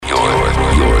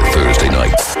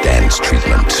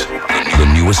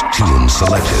newest tunes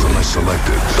selected.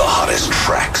 The hottest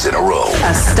tracks in a row.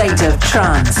 A state of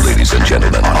trance. Ladies and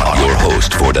gentlemen, your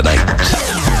host for tonight,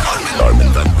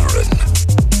 Armin van Buuren.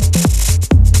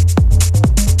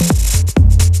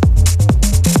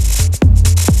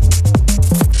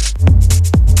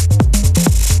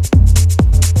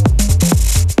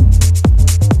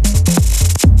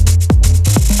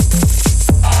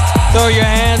 Throw your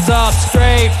hands up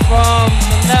straight from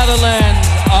the Netherlands,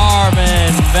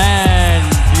 Armin van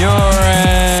Buuren.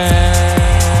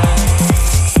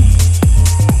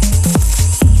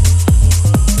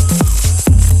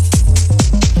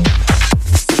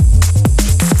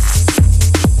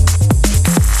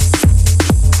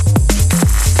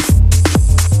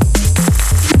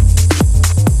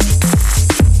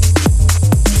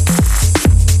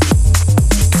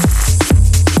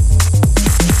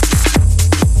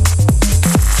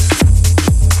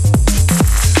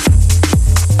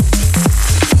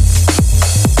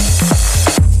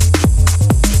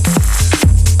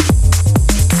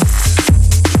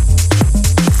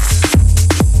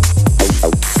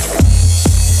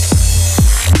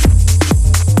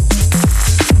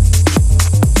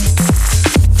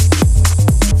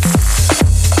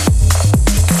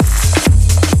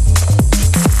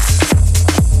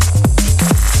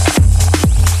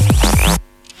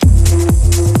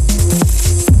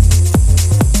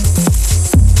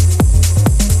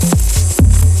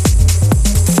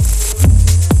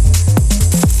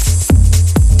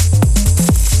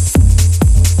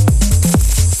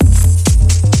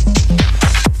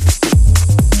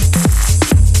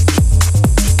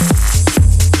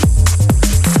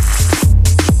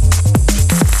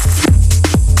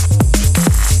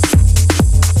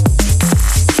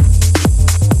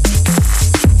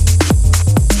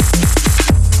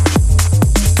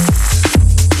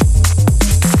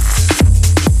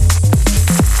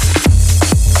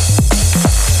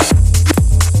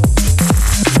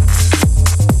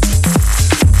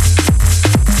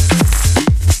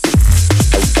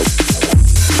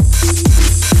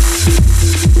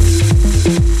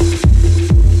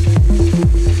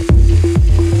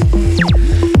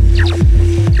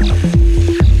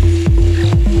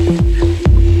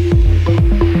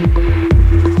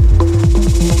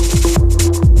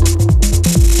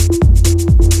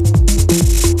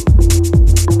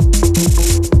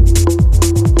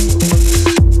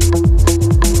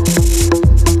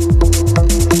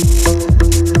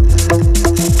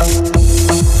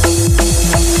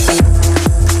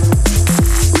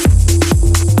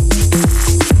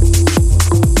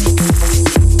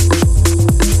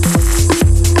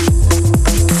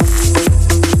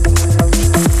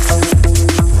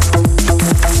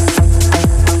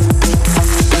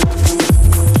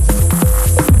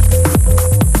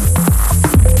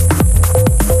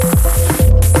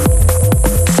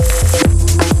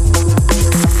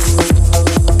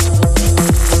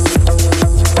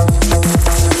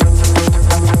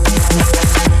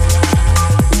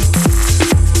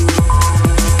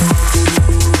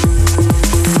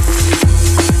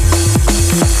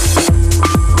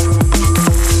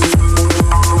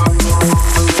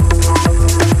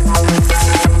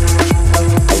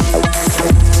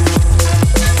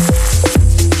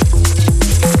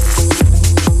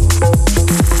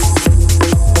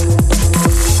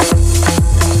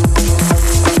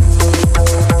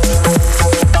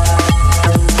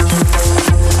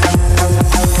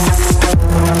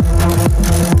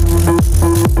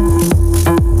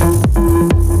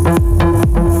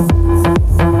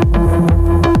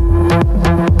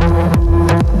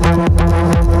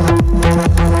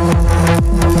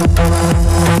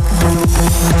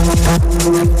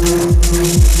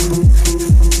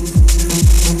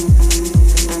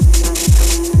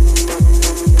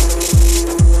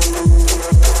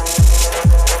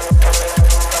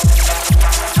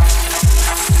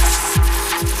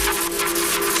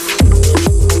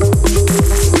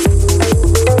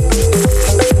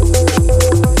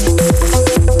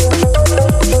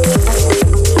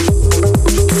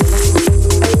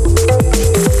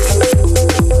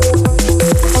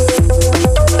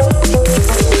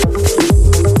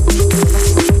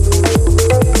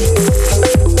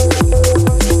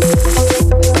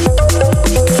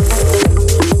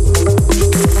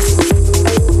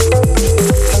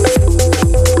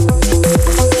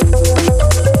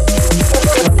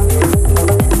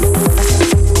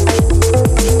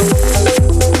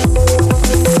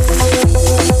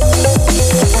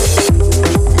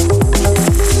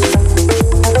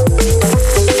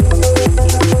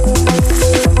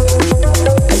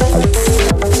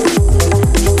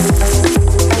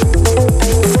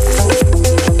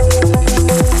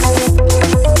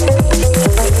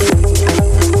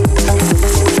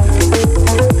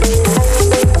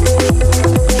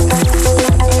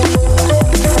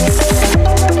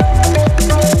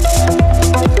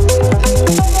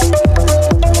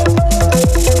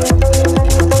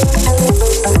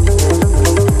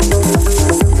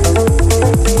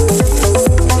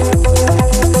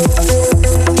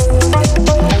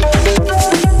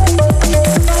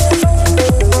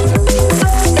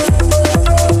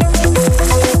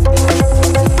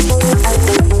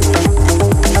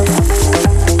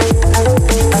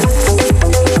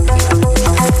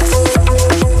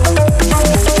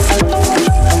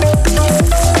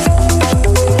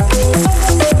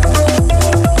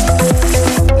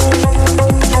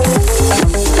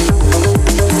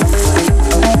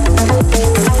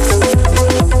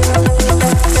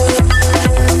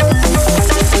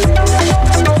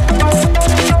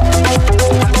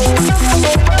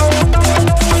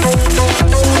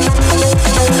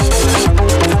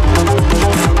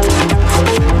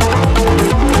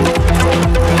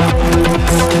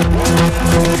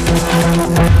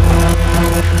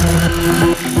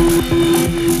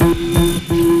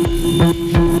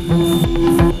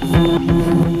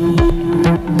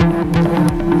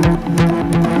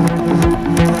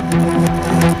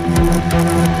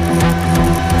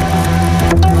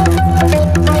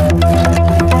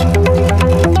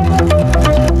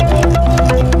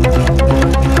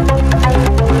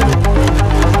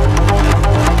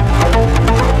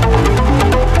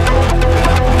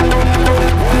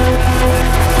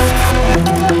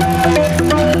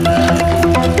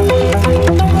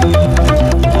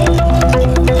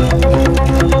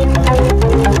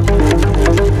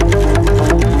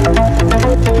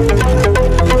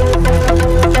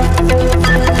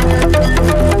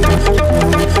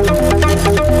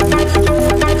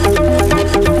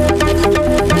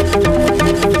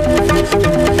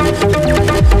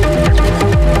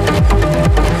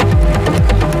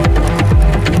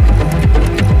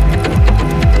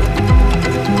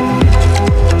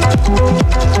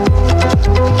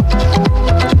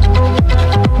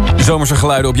 Zomerse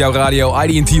geluiden op jouw radio,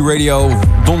 IDT Radio.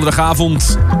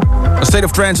 Donderdagavond. A State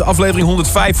of Trance, aflevering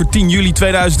 105 voor 10 juli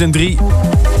 2003.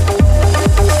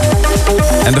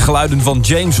 En de geluiden van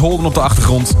James Holden op de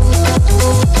achtergrond.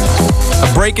 A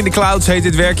Break in the Clouds heet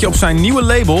dit werkje op zijn nieuwe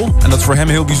label. En dat is voor hem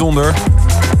heel bijzonder.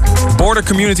 Border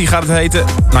Community gaat het heten.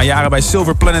 Na jaren bij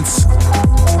Silver Planet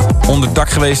onder dak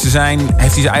geweest te zijn,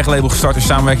 heeft hij zijn eigen label gestart in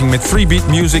samenwerking met Freebeat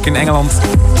Music in Engeland.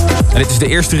 En dit is de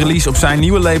eerste release op zijn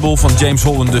nieuwe label van James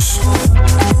Holden dus.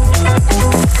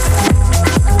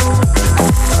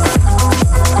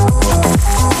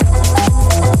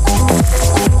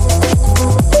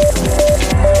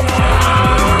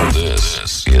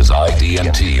 This is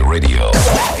IDT Radio.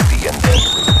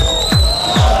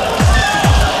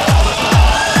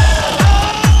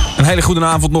 Een hele goede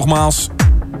avond nogmaals.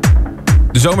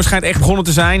 De zomer schijnt echt begonnen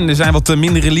te zijn. Er zijn wat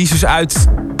minder releases uit.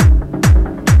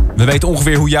 We weten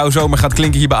ongeveer hoe jouw zomer gaat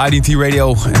klinken hier bij IDT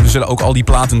Radio. En we zullen ook al die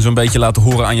platen zo'n beetje laten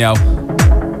horen aan jou.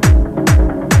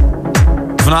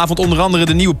 Vanavond onder andere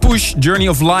de nieuwe Push, Journey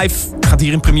of Life. Gaat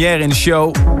hier in première in de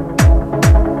show.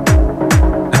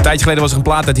 Een tijdje geleden was er een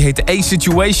plaat dat die heette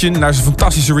A-Situation. Daar is een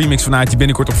fantastische remix vanuit die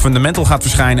binnenkort op Fundamental gaat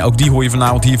verschijnen. Ook die hoor je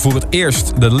vanavond hier voor het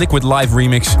eerst. De Liquid Live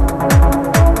remix.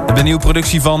 De nieuwe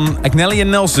productie van Agnelli en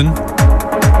Nelson.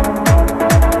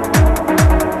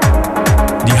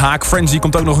 Die Haak Frenzy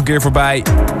komt ook nog een keer voorbij.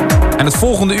 En het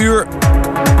volgende uur,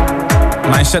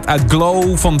 mijn set uit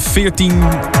Glow van 14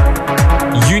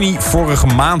 juni vorige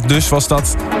maand dus was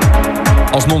dat.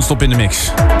 Als non-stop in de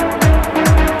mix.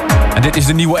 En dit is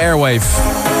de nieuwe Airwave.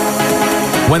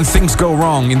 When Things Go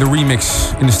Wrong in de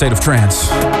remix in the State of Trance.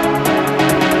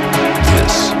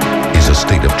 This is A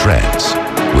State of Trance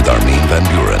with Armin van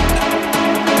Buuren.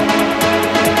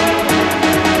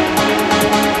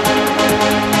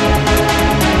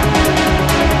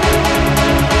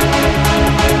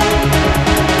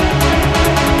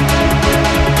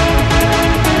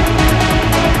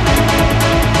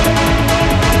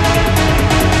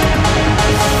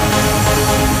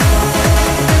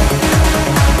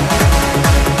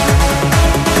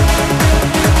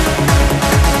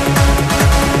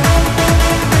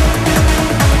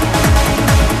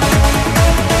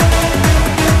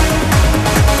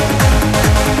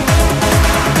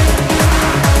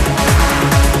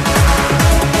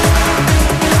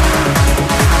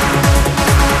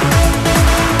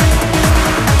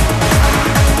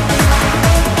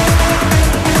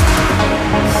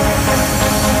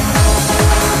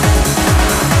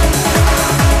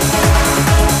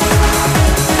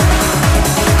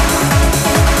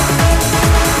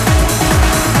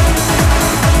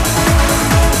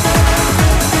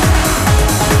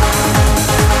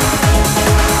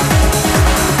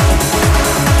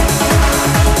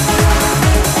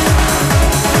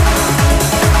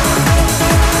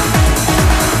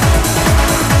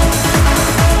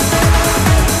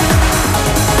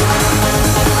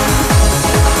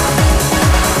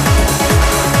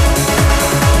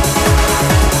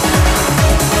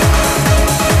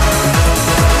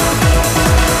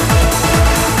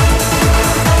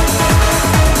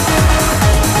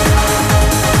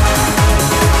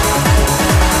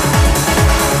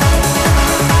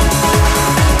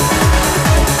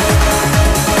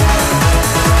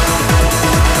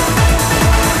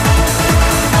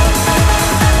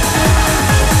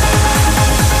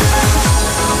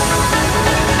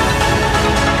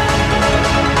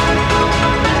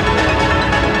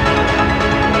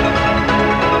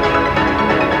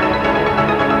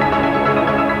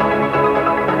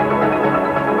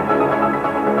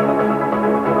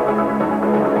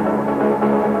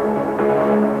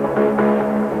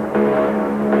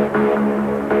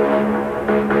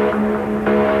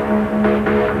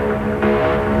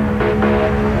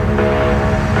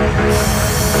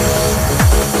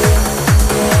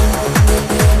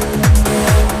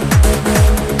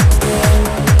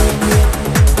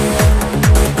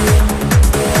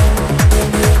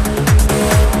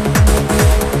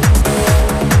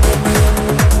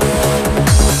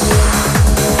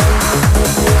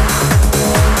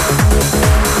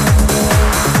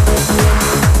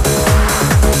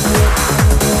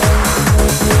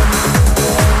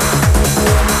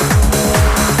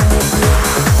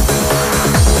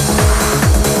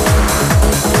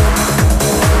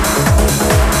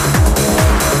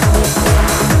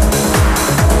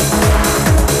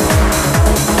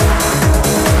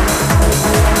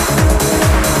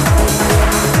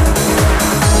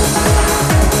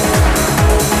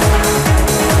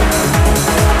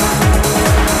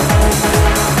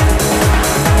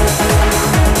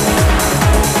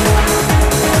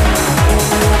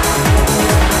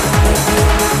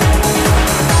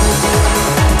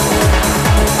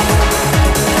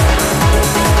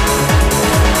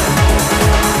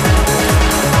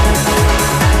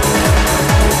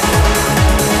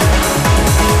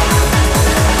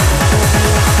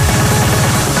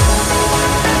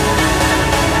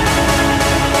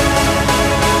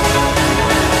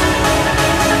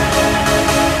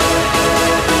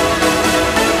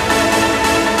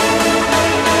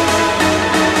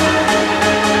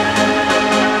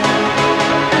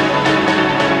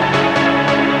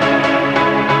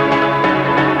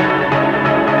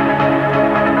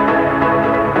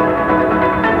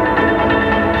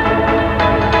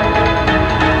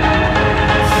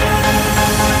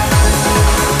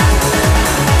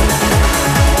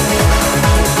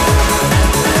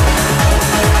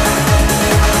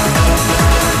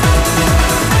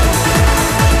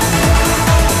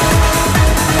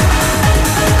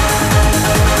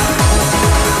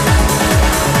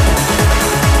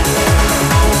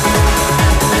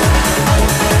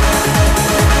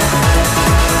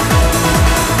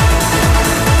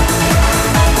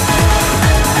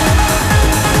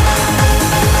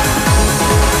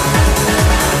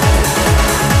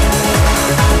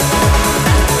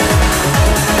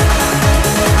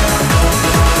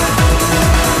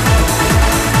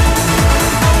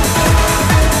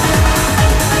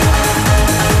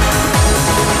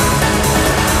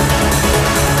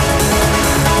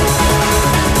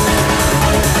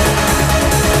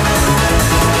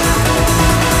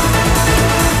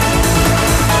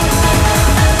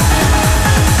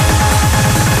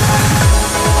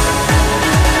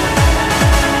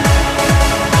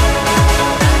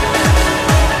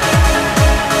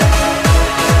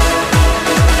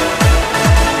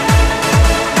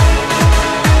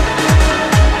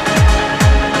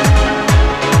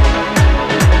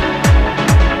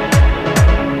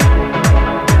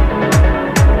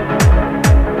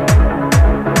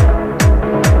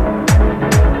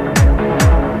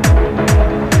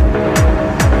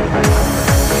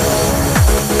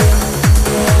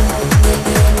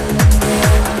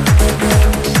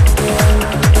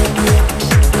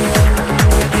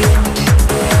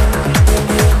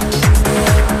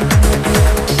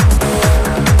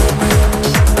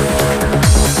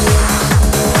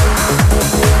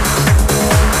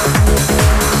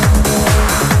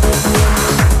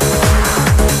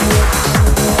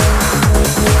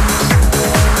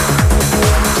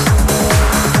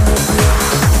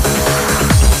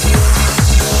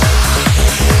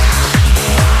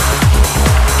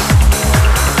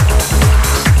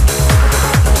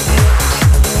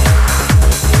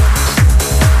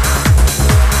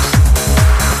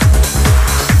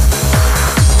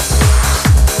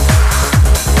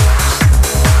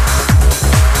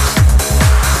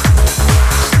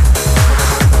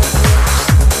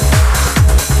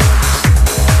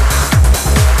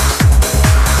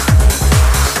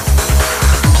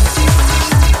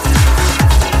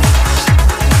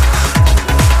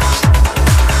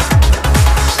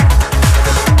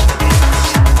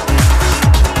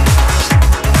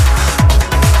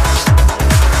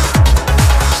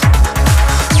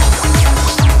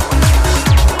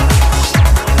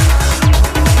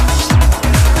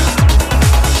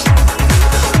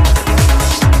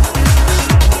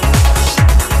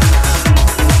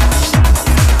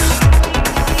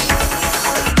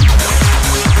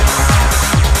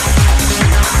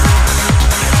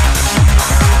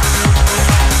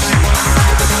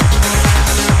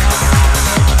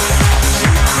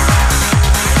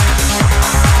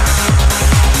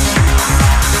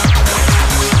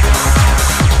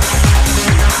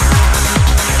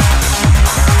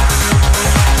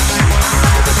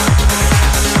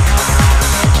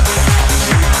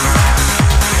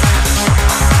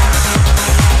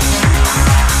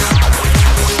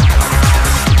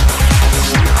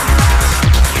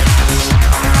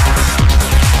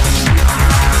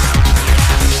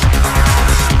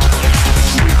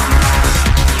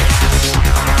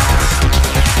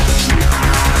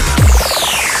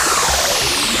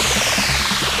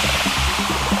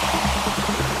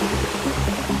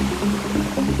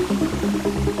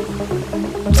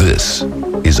 This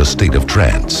is A State of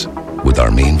Trance with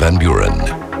Armin van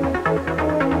Buuren.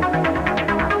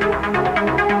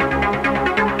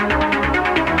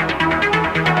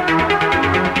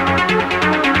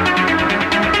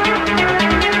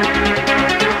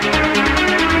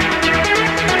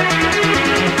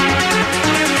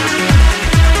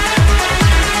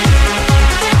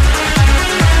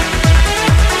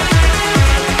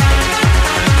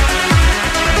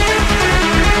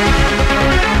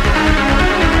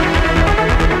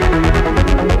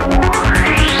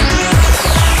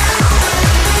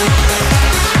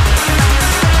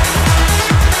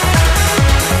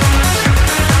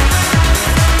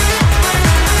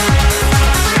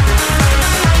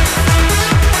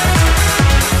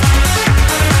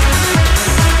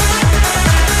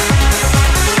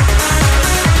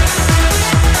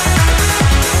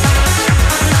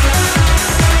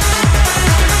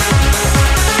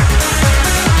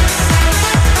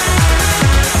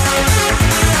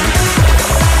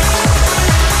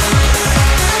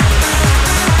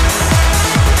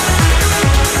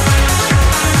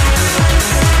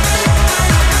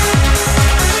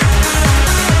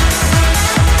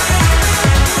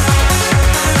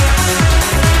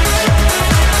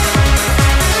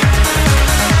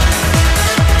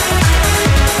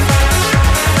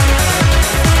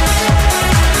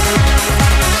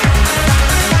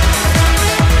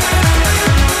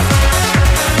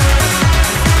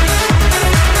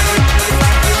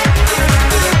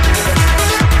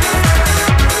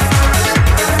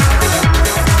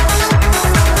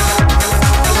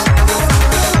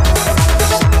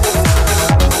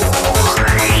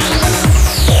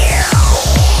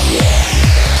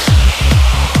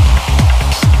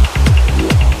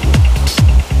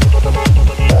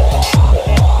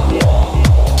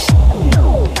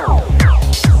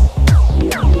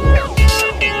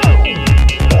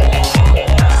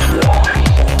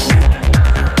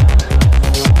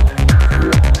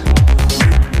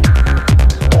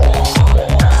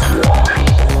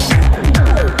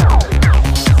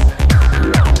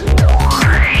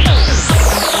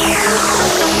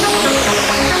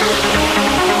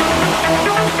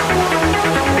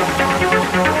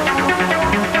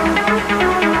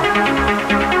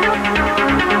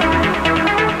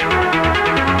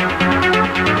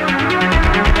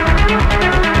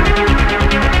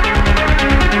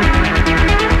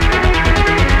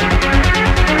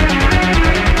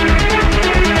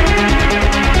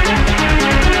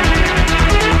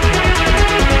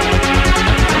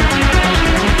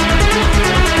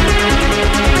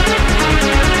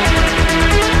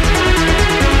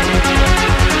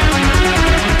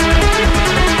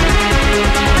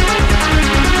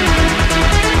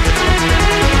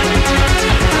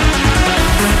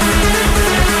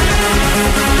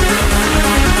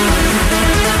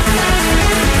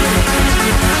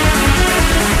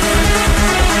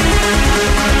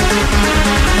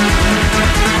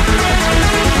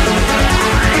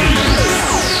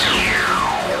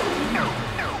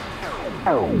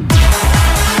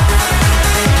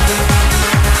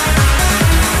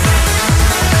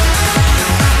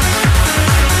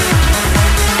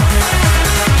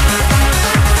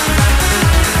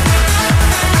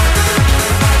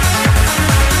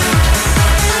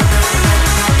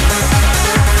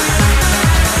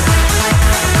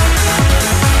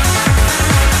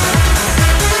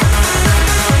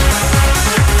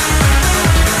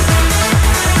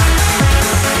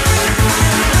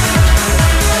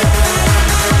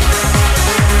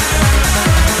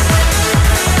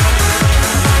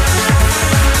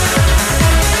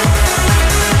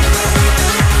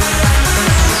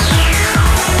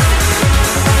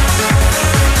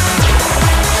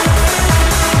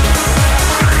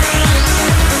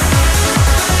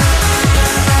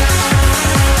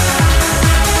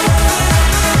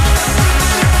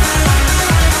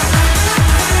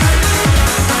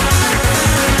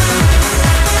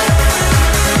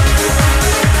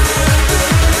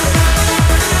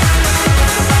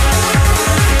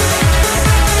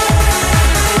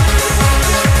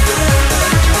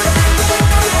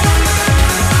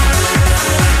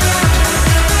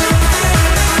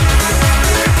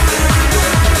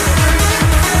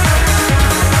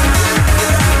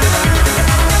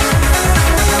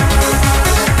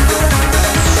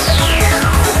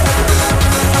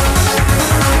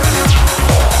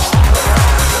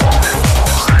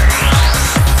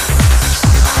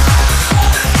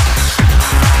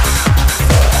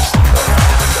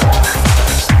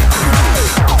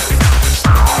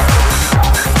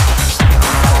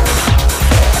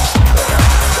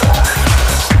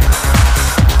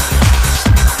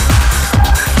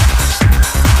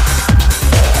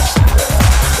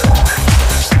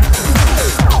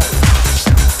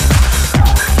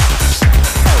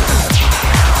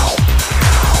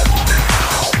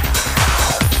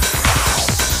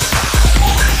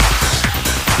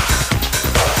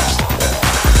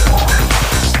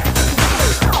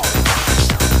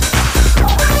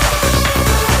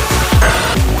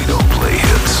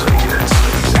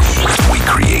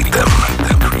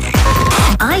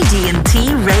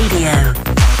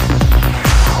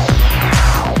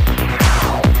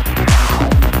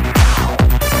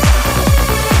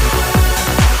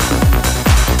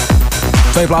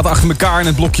 2 platen achter elkaar in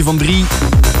het blokje van 3.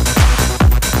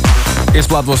 De eerste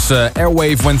plaat was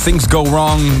Airwave, When Things Go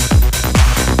Wrong.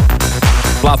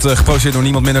 Plaat geproduceerd door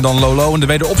niemand minder dan Lolo. En de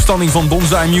wederopstanding van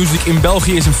Bonsai Music in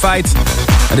België is een feit.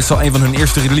 En dit zal een van hun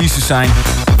eerste releases zijn.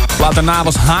 De plaat daarna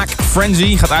was Haak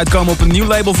Frenzy. Gaat uitkomen op een nieuw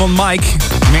label van Mike.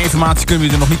 Meer informatie kunnen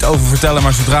we er nog niet over vertellen.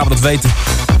 Maar zodra we dat weten,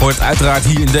 hoort het uiteraard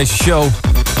hier in deze show.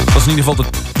 Dat was in ieder geval de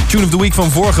Tune of the Week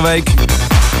van vorige week.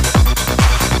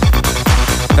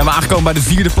 Dan zijn we aangekomen bij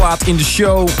de 4e plaat in de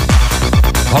show.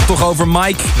 We hadden toch over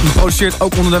Mike. Die produceert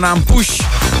ook onder de naam Push.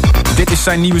 Dit is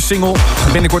zijn nieuwe single.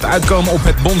 Gaat binnenkort uitkomen op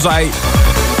het Bonsai.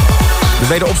 De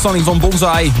wederopstanding van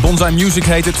Bonsai. Bonsai Music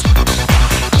heet het.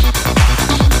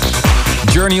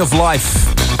 Journey of Life.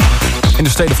 In the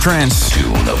State of Trance.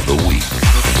 Tune of the Week.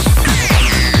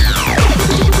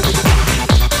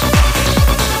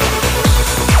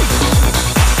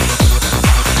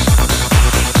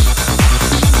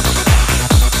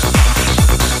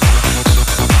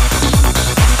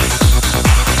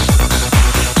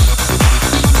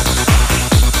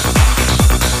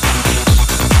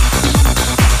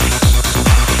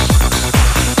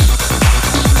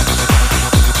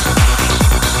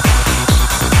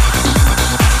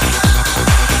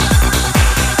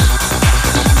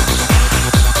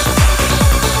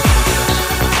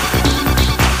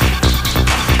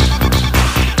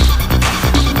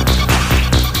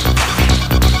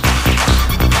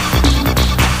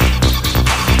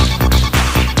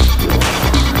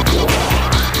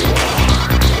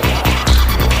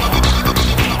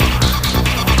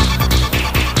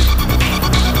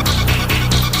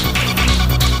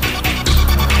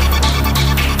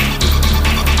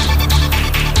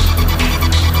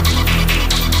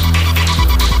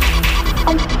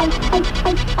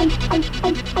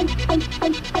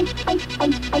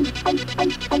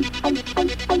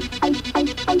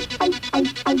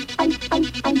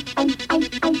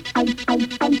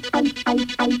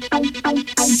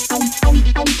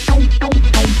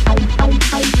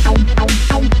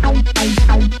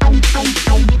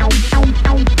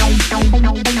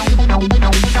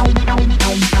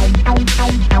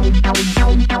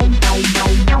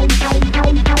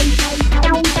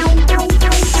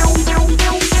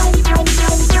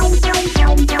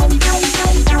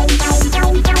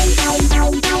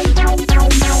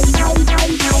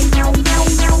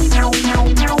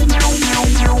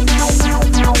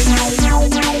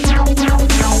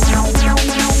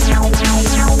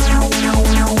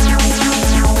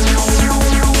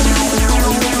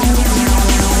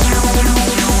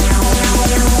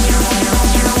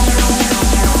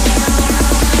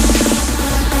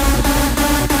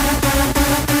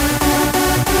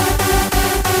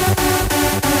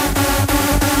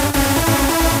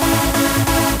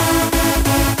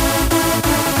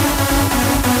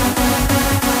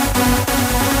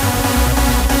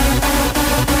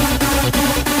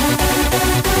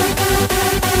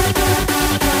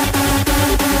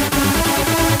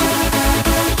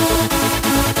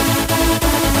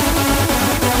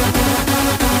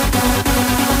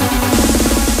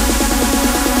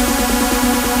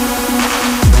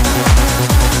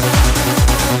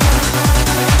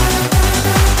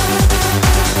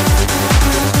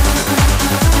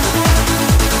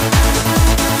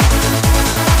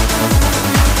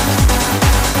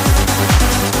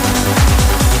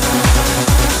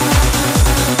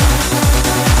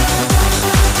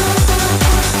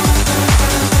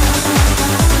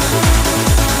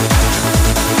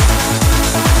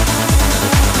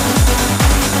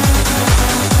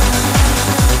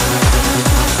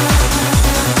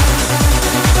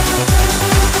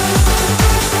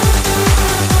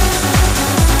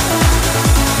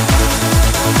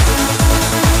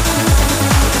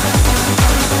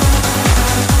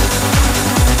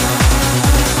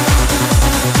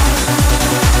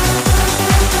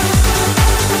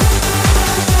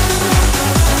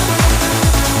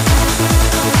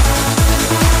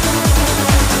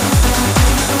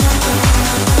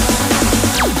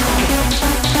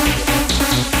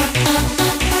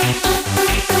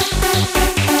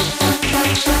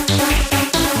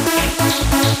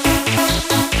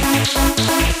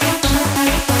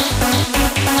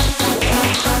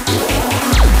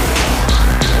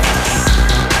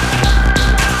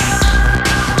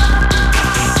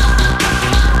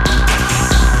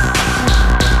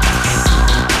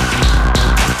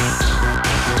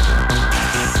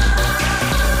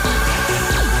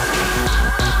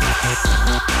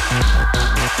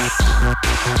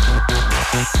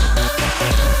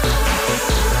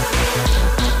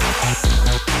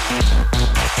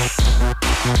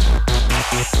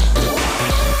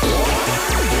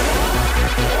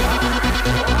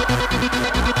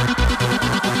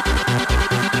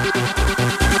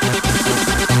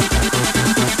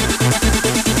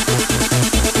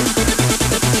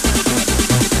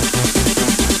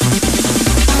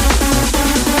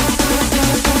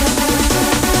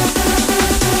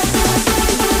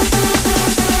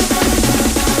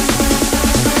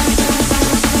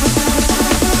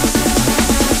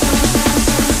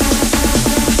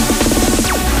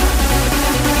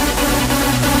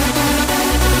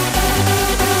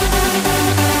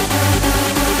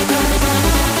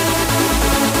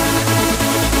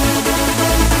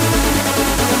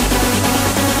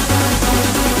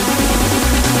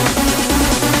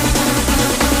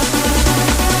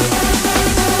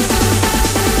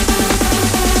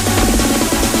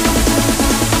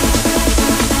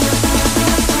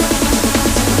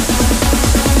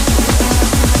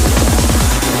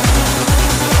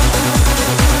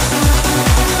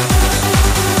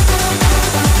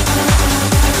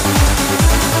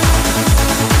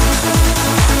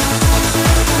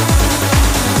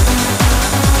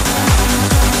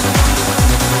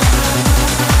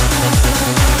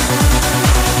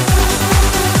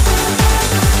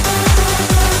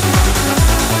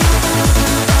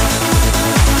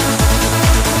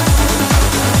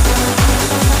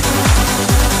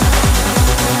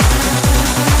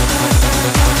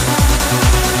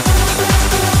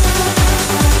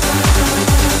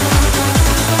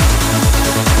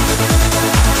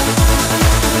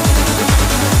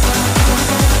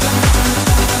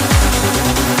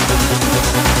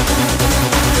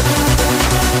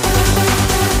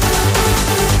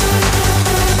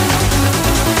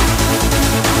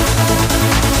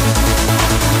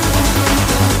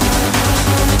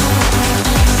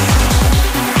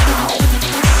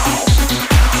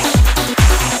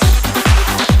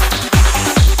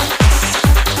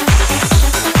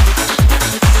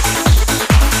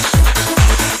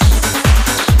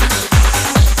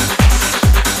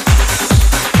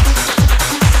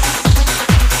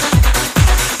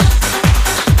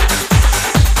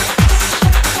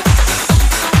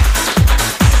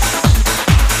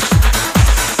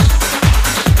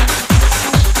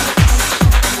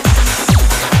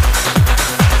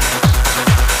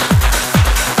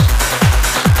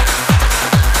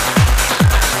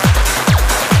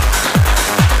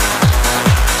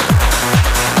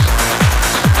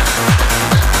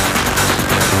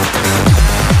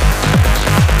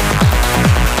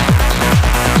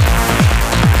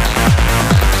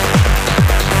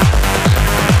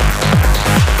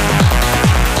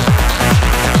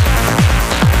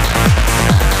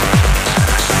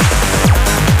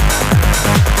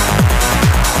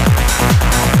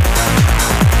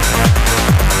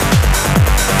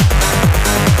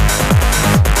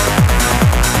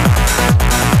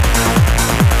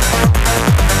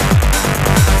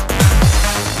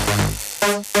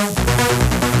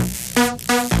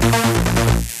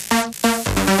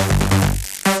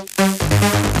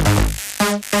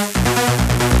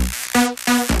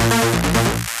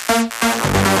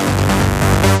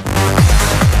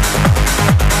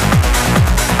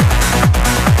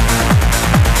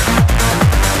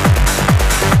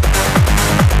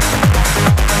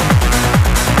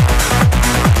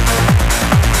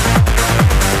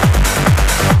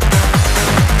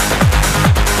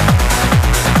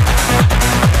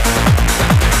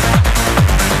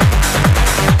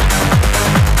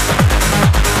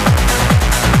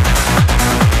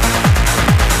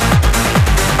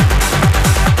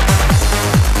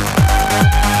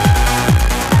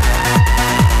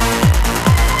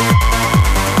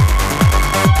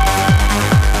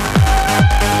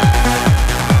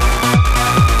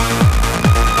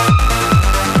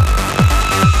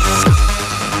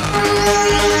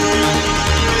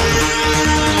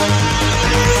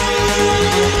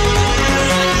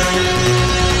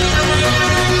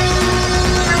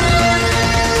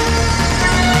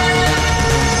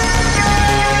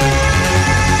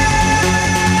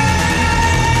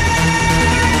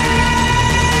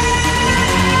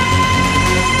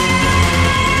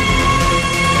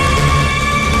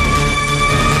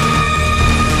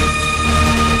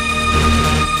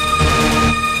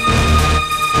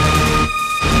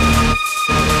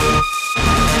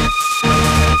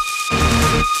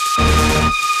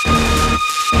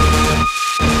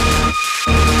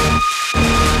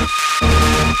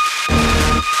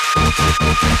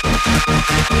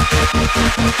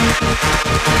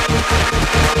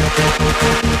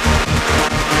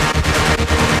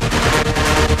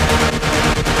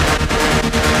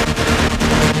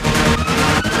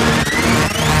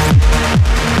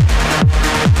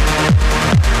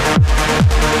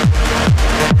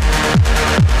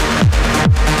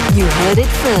 You heard it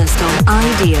first on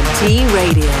IDMT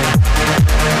Radio.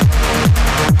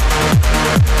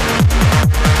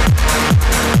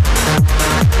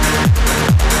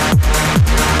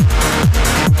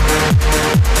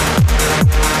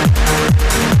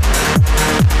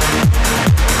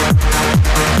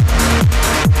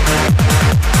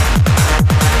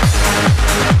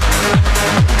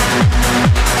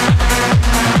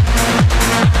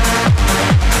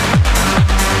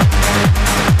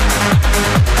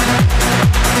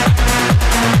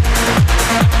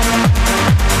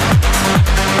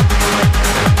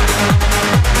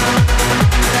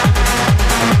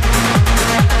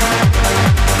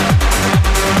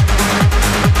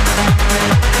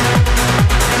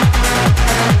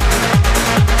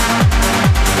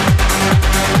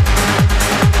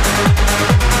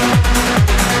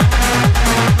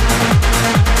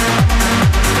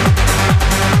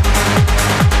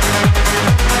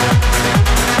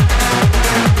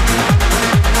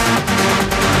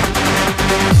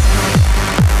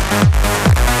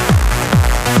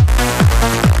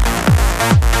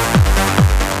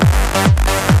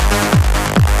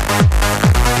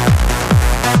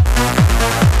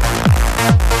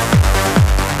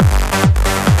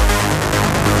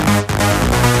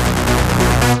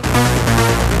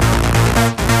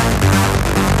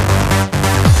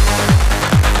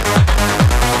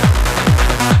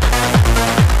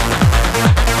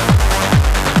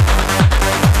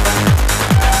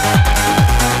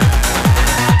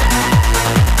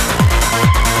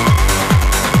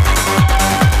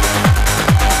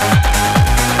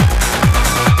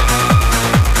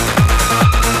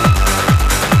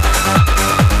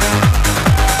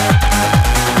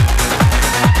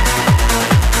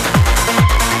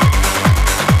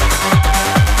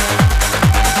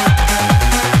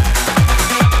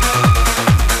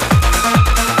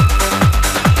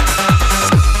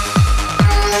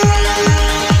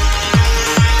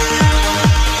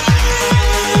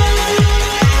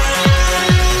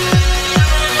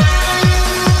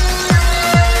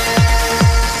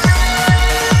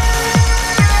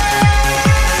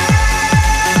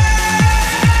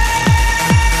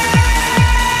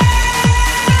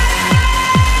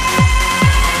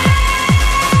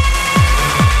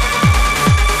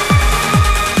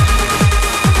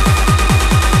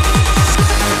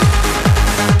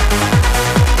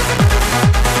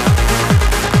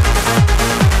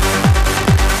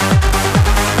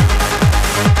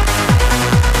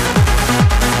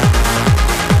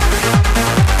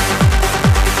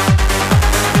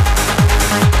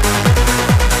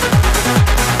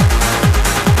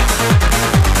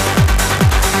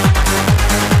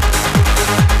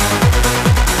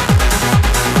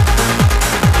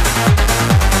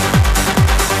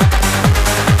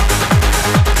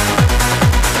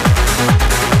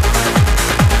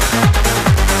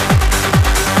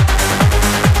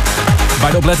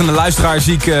 Bij de oplettende luisteraar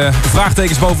zie ik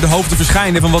vraagtekens boven de hoofden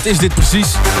verschijnen van wat is dit precies?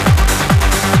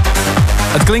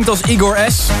 Het klinkt als Igor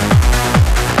S.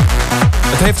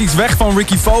 Het heeft iets weg van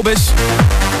Ricky Phobos.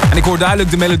 En ik hoor duidelijk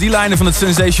de melodielijnen van het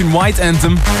Sensation White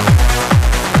Anthem.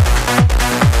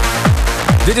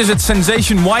 Dit is het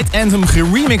Sensation White Anthem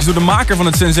geremixed door de maker van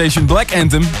het Sensation Black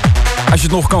Anthem. Als je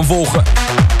het nog kan volgen.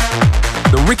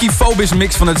 De Ricky Phobos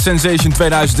mix van het Sensation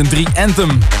 2003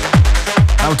 Anthem.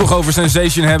 Nou, we het toch over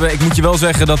Sensation hebben. Ik moet je wel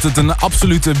zeggen dat het een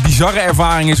absolute bizarre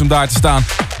ervaring is om daar te staan.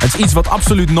 Het is iets wat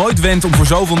absoluut nooit wendt om voor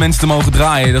zoveel mensen te mogen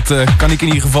draaien. Dat kan ik in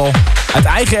ieder geval uit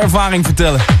eigen ervaring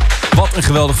vertellen. Wat een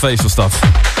geweldig feest was dat.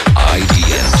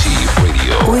 IDMT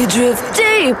Radio. We drift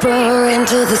deeper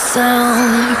into the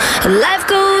sound. Life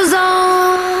goes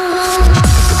on.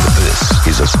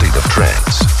 This is a state of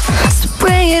trance. So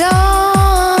bring it on.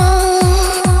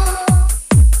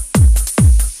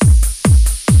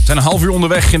 We zijn een half uur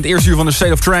onderweg in het eerste uur van de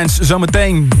State of Trance.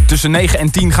 Zometeen tussen 9 en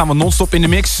 10 gaan we non-stop in de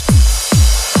mix.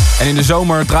 En in de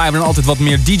zomer draaien we dan altijd wat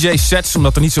meer DJ-sets,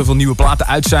 omdat er niet zoveel nieuwe platen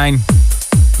uit zijn.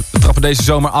 We trappen deze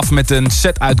zomer af met een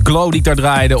set uit Glow die ik daar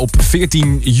draaide op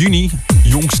 14 juni,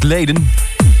 jongstleden.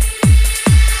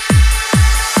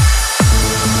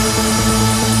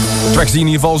 Tracks die je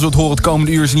in ieder geval zult horen het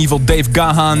komende uur is in ieder geval Dave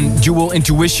Gahan, Dual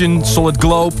Intuition, Solid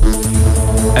Globe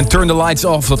en Turn the Lights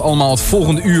Off. Dat allemaal het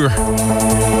volgende uur.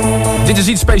 Dit is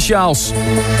iets speciaals.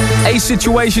 A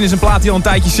Situation is een plaat die al een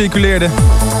tijdje circuleerde.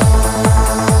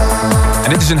 En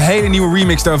dit is een hele nieuwe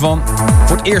remix daarvan.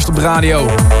 Voor het eerst op de radio.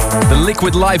 De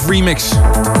Liquid Live remix.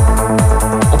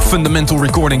 Op Fundamental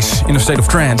Recordings in a State of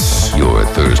Trance. Your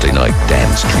Thursday night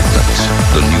dance treatment.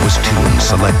 The newest tunes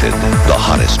selected. The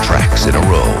hottest tracks in a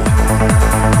row.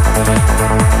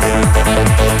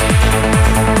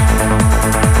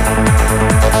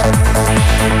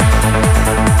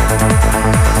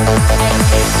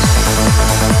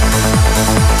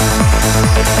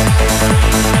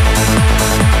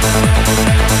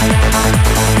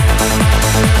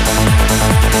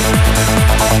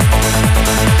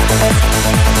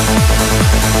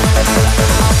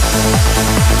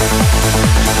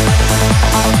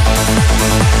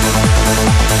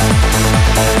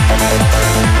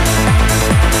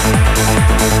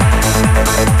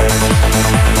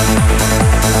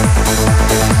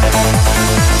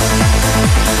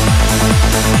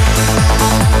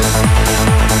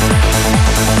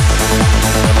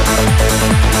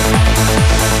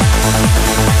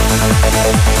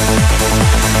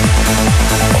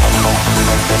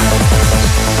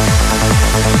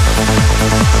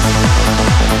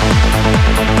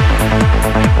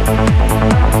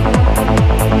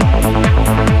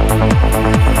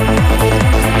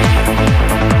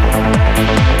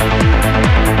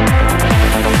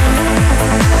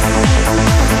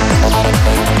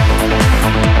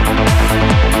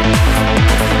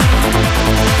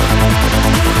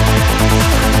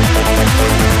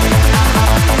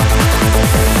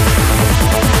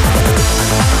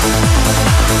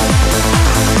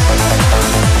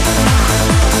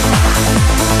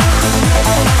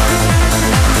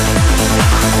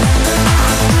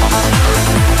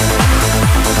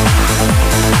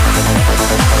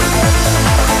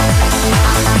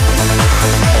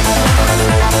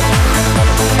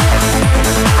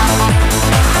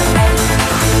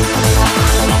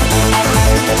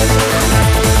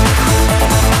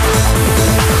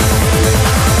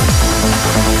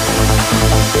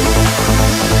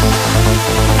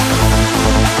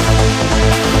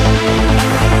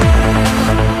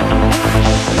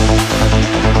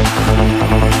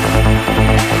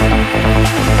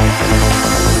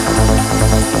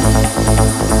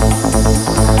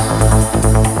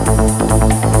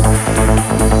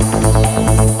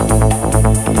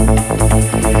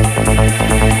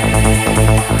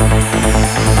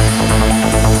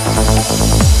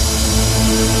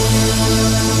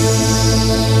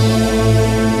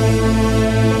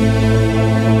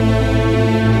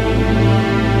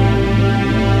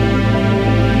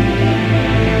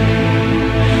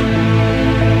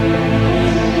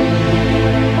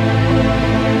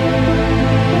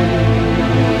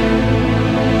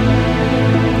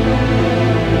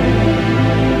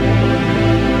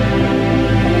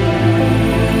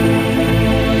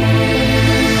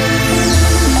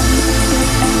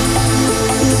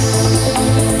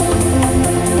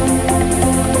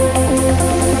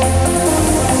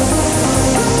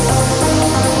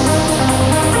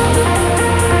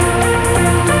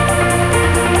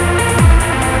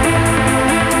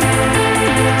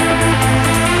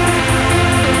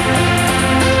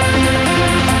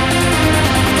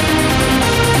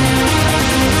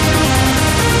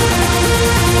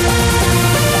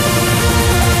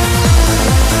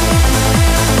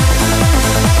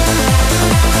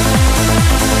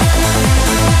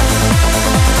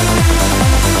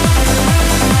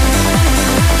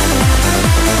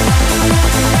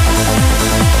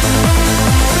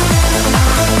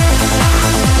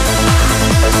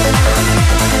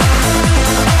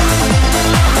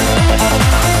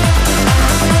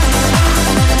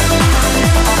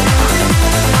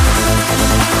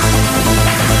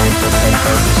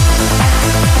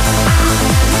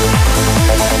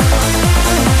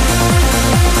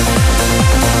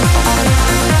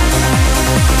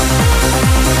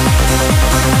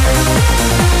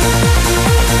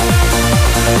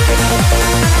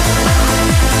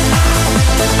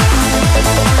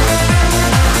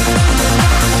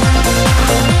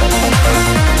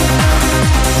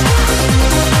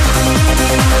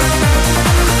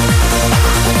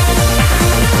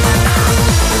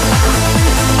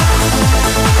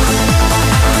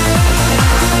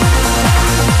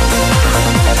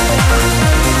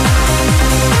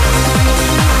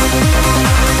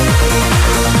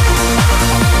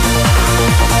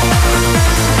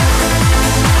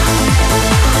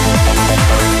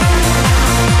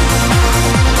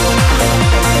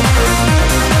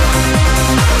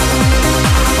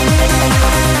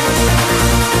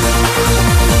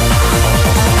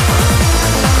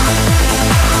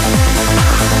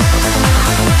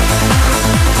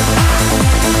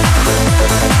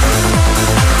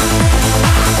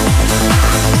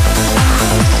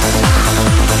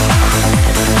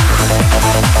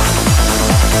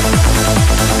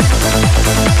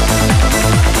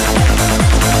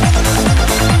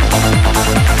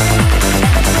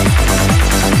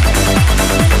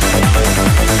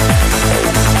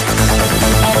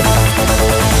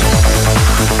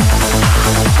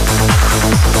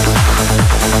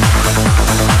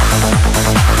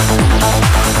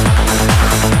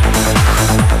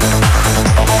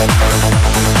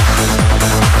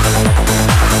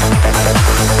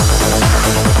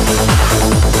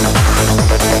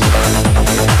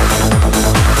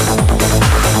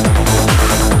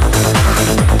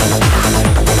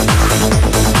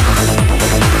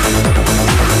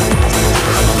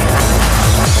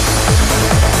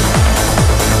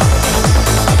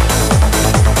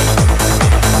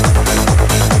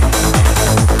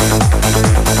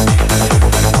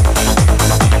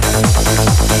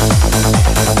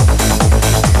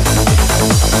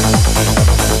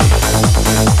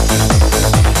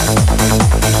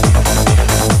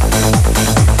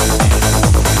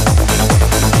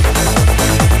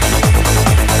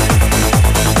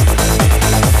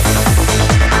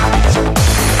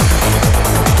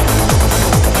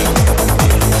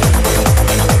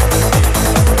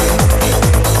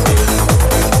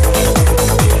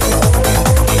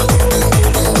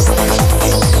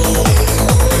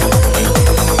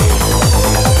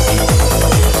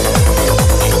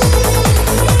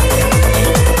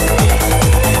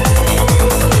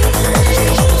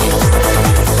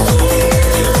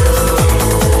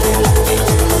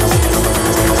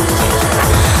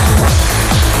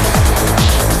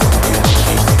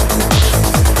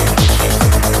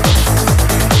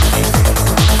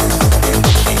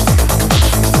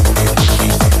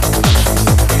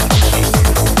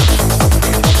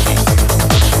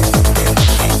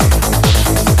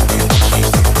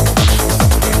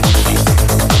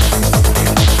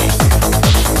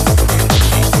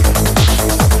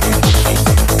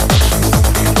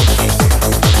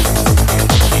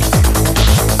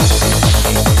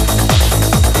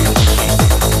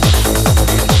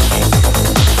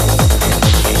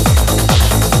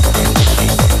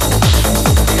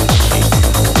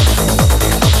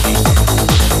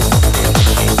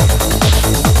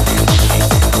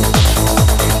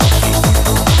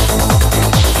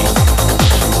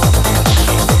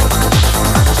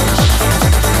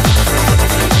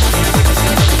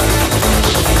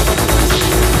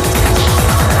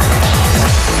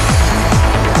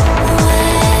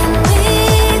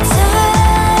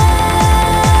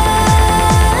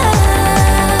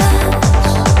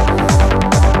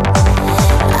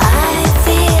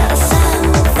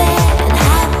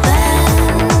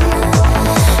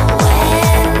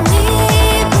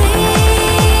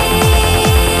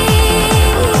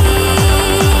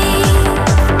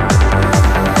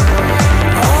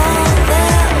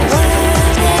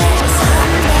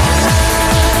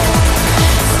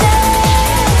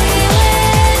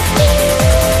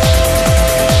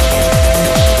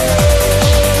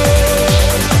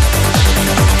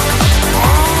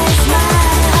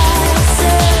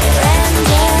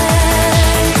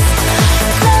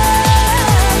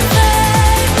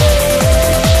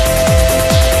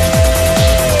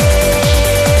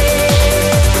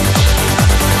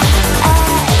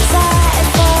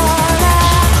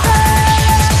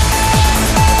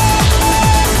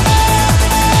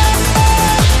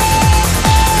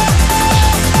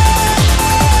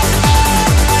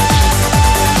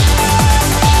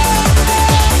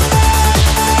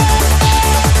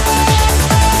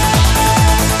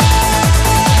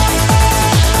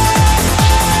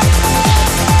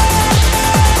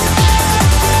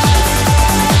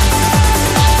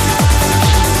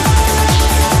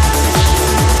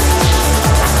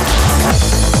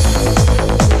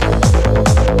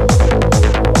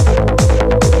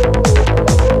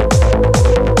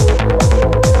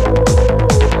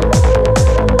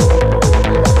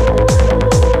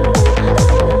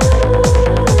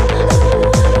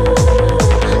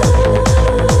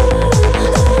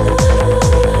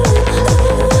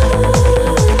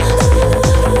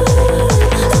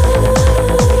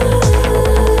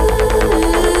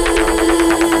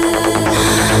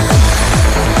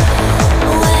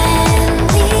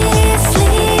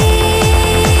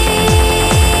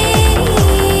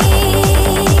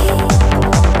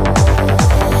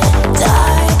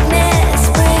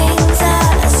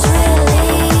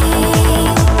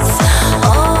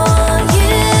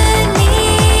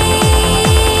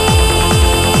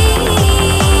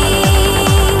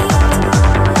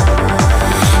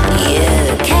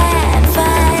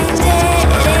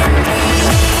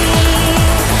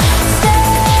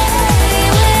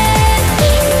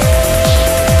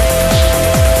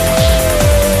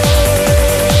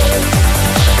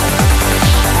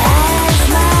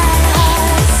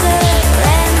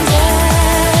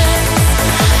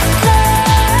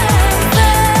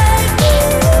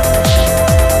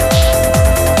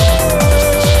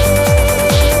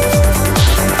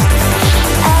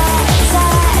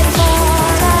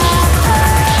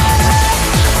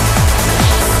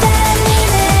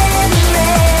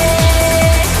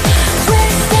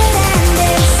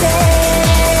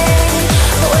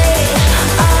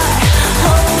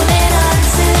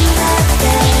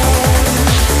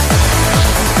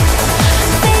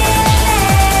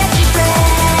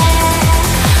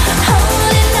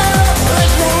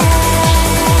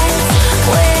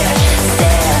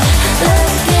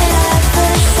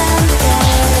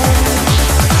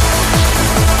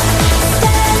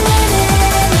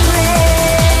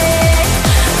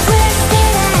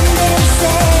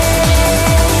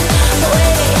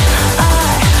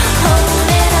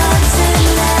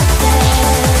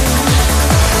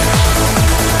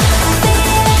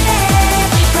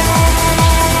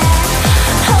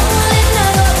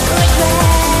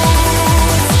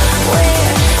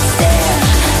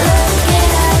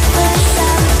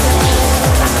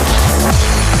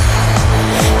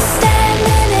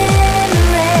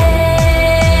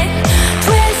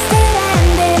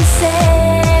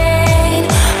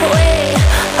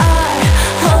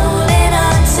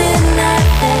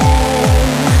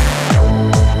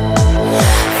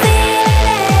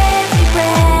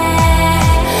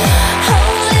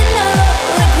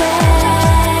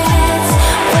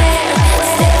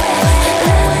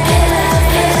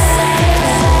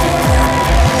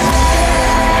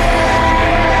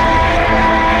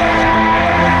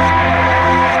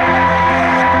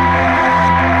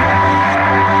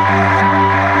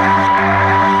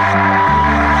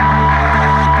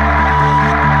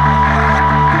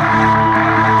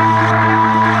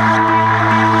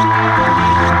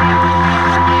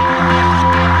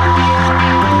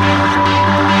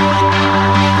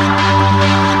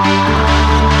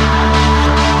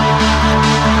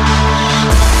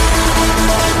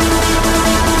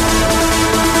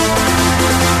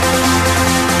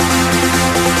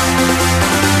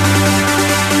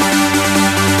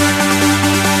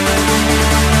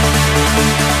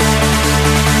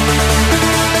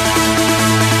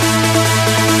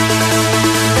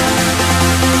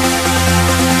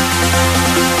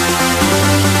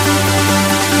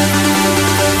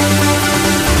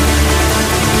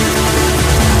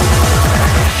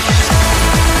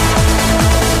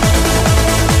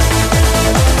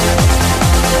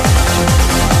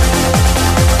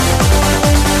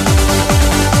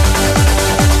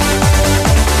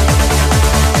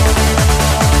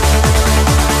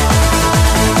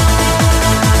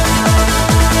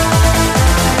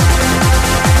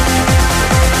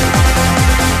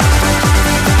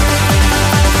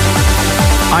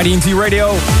 IDT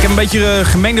Radio. Ik heb een beetje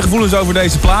gemengde gevoelens over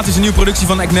deze plaat. Het is een nieuwe productie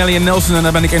van Agnelli en Nelson en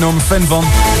daar ben ik enorm fan van.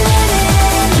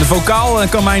 De vocaal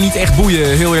kan mij niet echt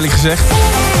boeien, heel eerlijk gezegd.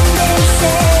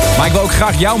 Maar ik wil ook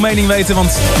graag jouw mening weten,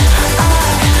 want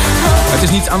het is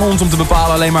niet aan ons om te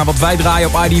bepalen alleen maar wat wij draaien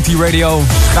op IDT Radio.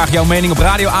 Graag jouw mening op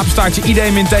radioapenstaartje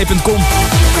id-t.com.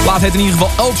 Plaat heet in ieder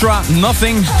geval Ultra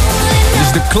Nothing. Dit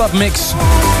is de Club Mix.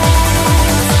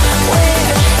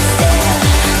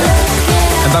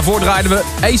 En daarvoor draaiden we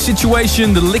A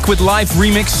Situation, de Liquid Life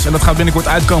remix. En dat gaat binnenkort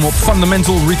uitkomen op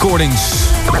Fundamental Recordings.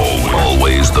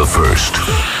 Always the first.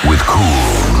 With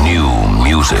cool new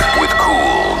music. With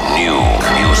cool new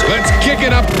music. Let's kick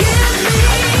it up.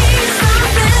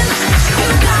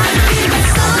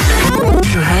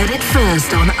 You heard it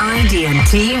first on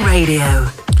IDT Radio.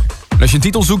 En als je een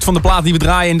titel zoekt van de plaat die we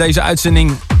draaien in deze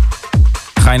uitzending,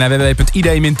 ga je naar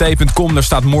www.id-t.com. Daar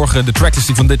staat morgen de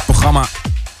tracklisting van dit programma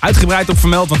uitgebreid op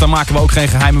vermeld, want daar maken we ook geen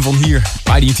geheimen van hier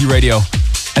bij IDT Radio.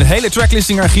 En het hele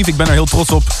tracklistingarchief, ik ben er heel trots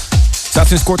op, staat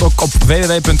sinds kort ook op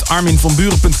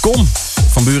www.arminvanburen.com.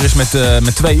 Van Buren is met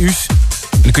 2 U's.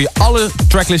 En dan kun je alle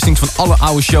tracklistings van alle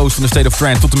oude shows van de State of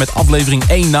Trance tot en met aflevering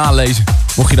 1 nalezen,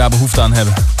 mocht je daar behoefte aan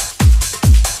hebben.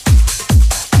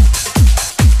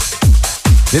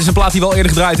 Dit is een plaat die we al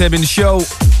eerder gedraaid hebben in de show.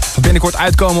 Gaat binnenkort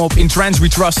uitkomen op In Trance We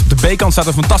Trust. Op de B-kant staat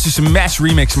een fantastische Mash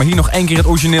remix, maar hier nog 1 keer het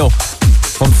origineel.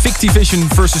 Van Fictivision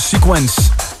versus Sequence.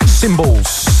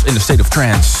 Symbols in the State of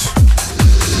Trance.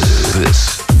 This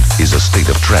is a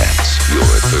State of Trance.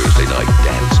 Your Thursday night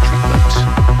dance treatment.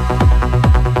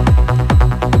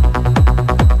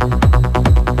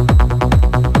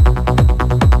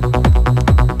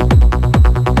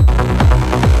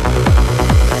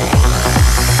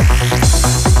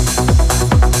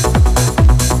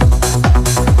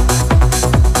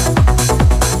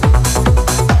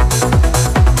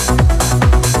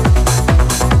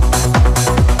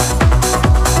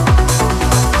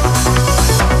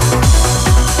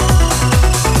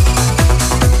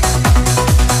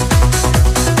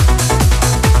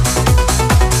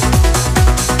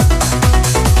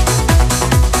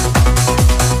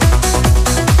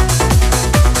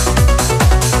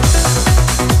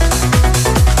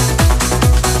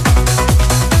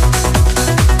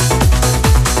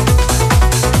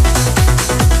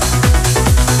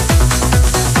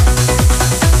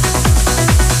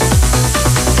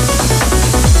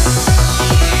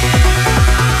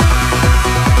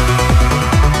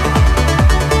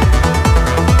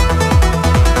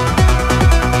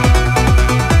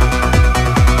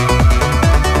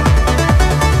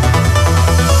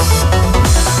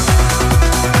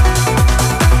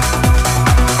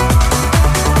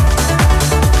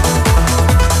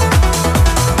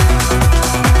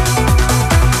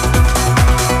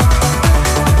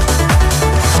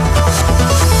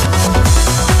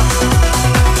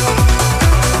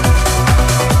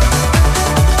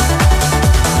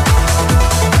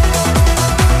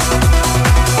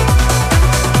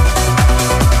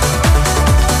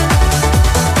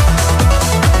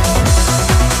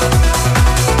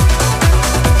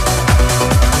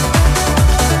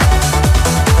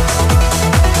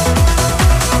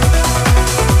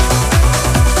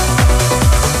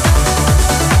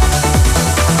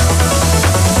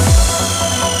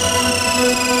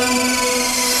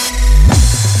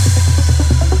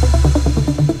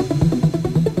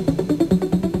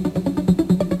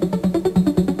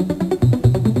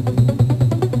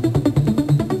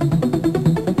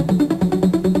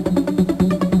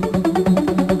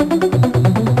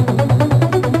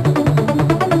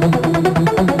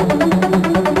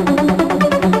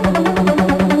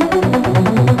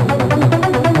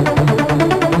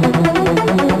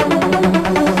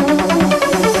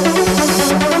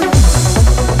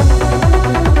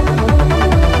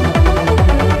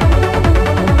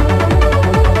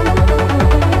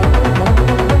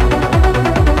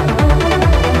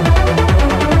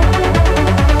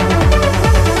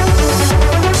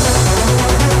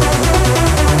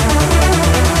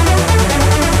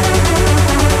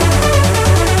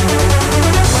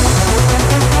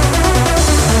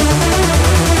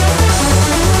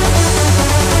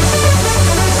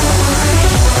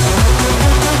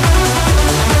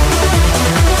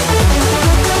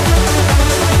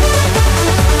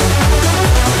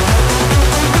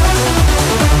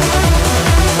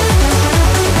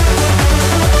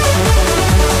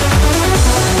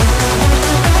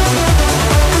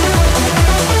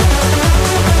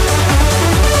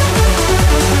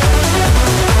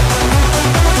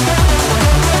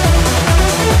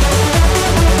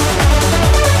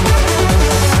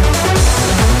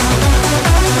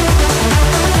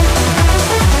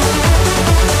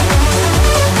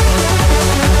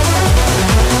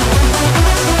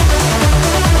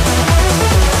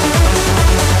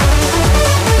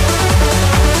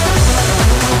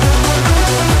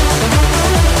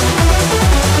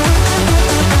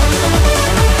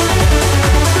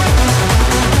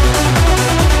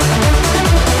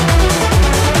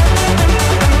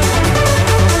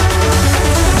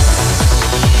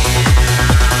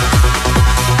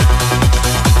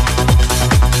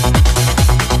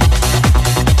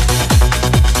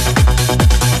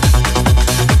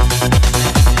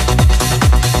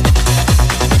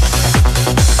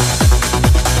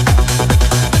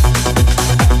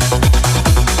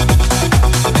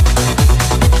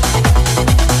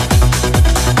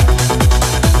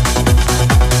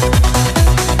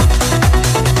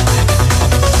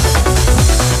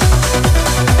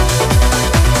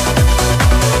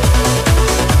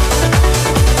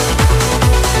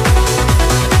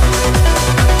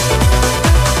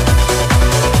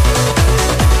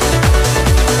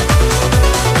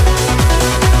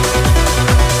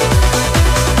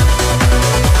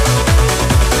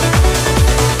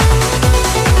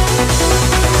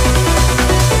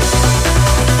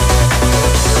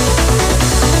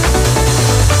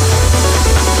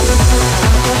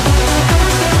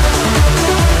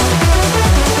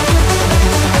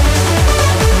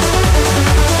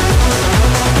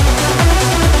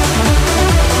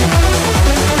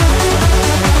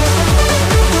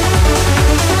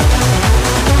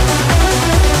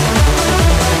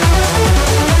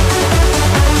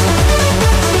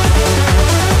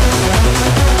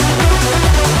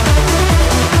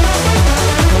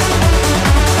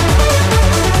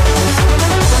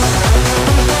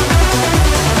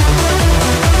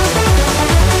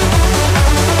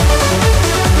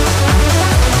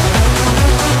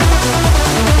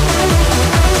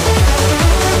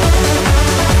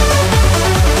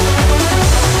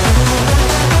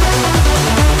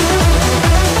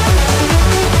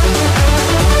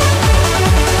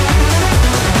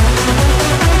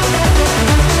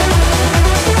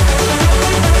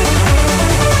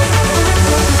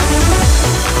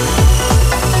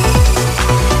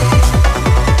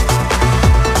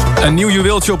 Een nieuw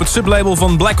juweeltje op het sublabel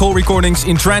van Black Hole Recordings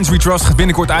in Trance We Trust gaat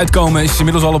binnenkort uitkomen. Is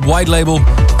inmiddels al op White Label.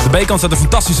 De B-kant staat een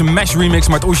fantastische Mesh remix,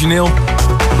 maar het origineel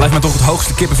blijft mij toch het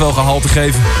hoogste kippenvelgehalte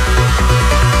geven.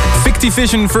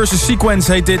 Fictivision vs.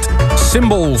 Sequence heet dit,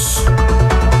 Symbols.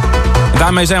 En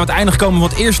daarmee zijn we aan het einde gekomen van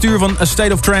het eerste uur van A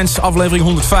State of Trance, aflevering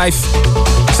 105.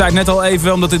 Ik zei het net al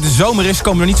even, omdat het de zomer is,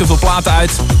 komen er niet zoveel platen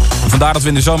uit. Vandaar dat we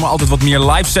in de zomer altijd wat meer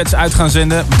live sets uit gaan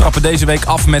zenden. We trappen deze week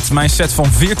af met mijn set van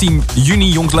 14 juni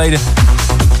jongsleden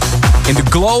in The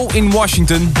Glow in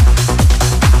Washington.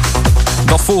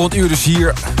 Dat volgend uur dus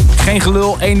hier. Geen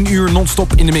gelul, 1 uur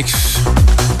non-stop in de mix.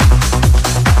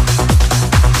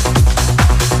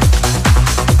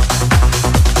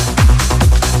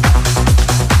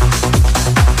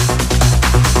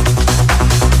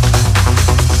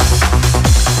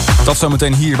 Dat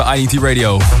zometeen hier bij IDT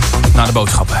Radio. Na de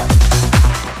boodschappen.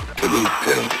 The blue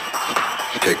pill.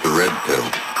 Take the red pill.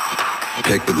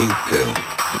 Take the blue pill.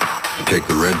 Take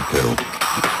the red pill.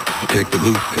 Take the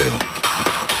blue pill.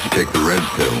 Take the red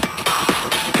pill.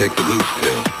 Take the blue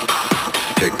pill.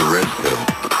 Take the red pill.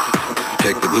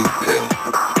 Take the blue pill.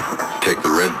 Take the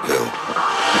red pill.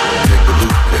 Take the blue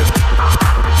pill.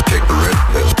 Take the red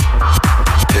pill.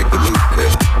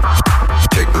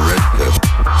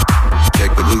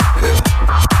 Take the blue pill.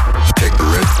 Take the red pill. Take the blue pill. Take the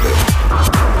red pill.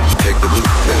 Take the blue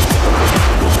pill.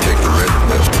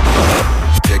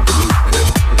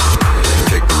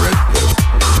 Take the red pill.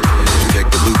 Take the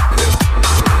blue pill. Take the red pill.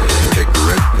 Take the blue pill. Take the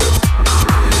red pill.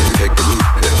 Take the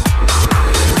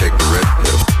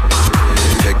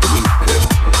blue pill.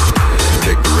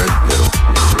 Take the red pill. Take the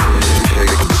blue pill. Take the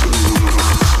red pill.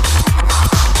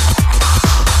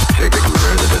 Take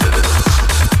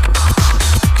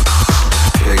the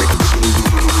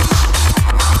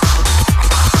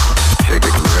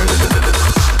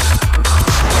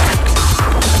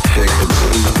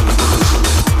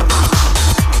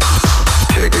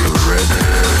take the red.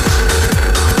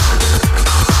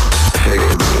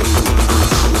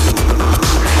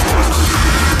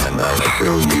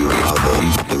 Show you how to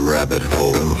eat the rabbit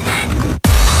hole.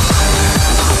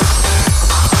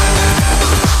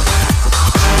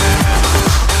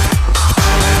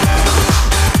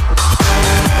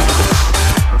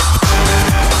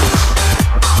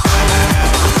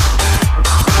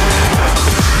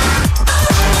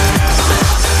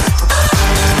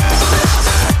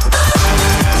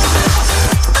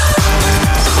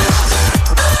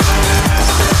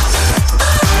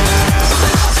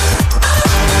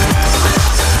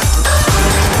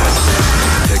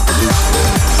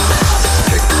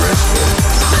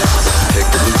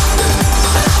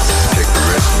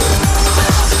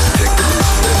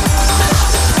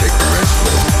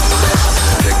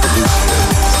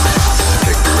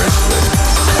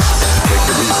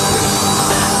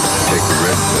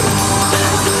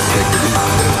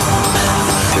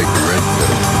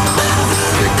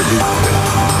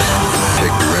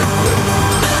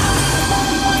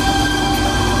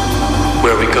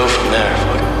 Where we go from there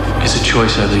is a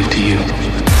choice I leave to you.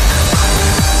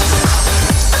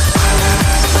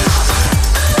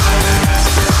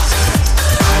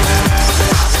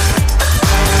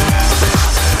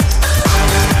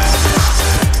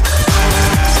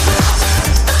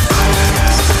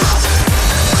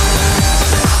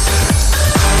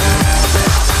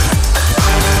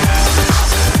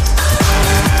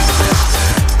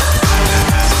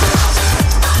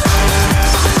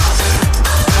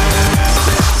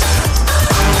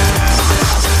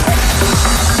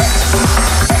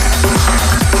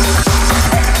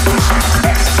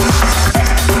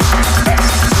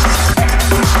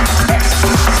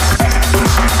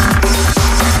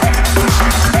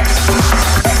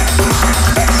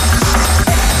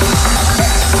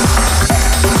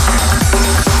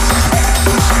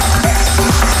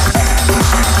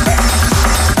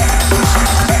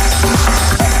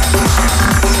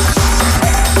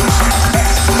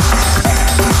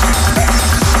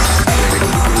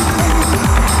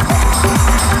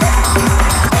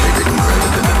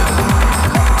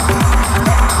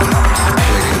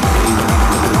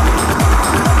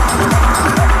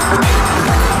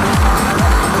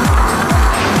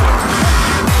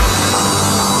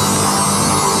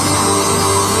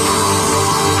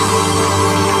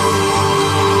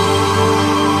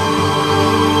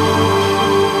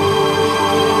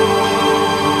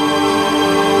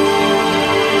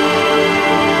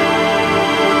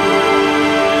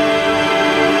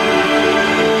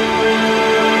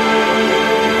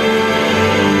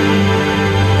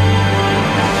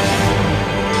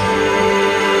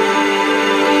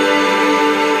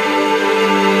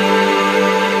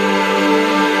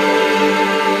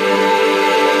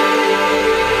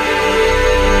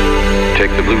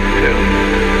 Take the blue pill.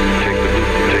 Take the blue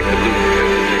pill. Take the blue pill.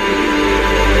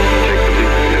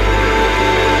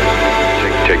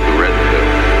 Take the red pill. Take the red pill.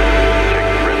 Take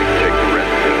the red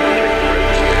pill.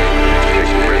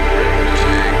 Take the red pill.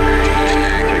 Take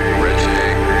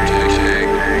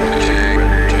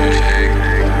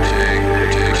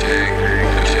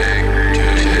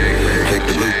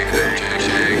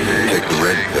the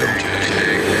red pill.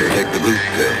 Take the blue pill. Take the red pill. Take the blue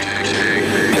pill.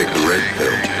 Take the red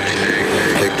pill.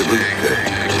 Take the blue pill.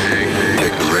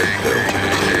 Take the red pill.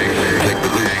 Take the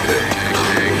blue pill.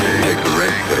 Take the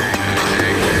red pill.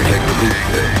 Take the blue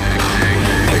pill.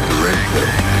 Take the red pill.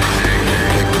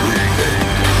 Take the blue pill.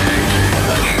 And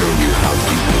I'll show you how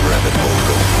deep the rabbit hole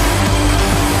goes.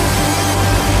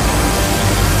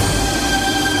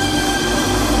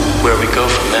 Where we go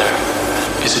from there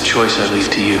is a choice I leave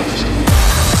to you.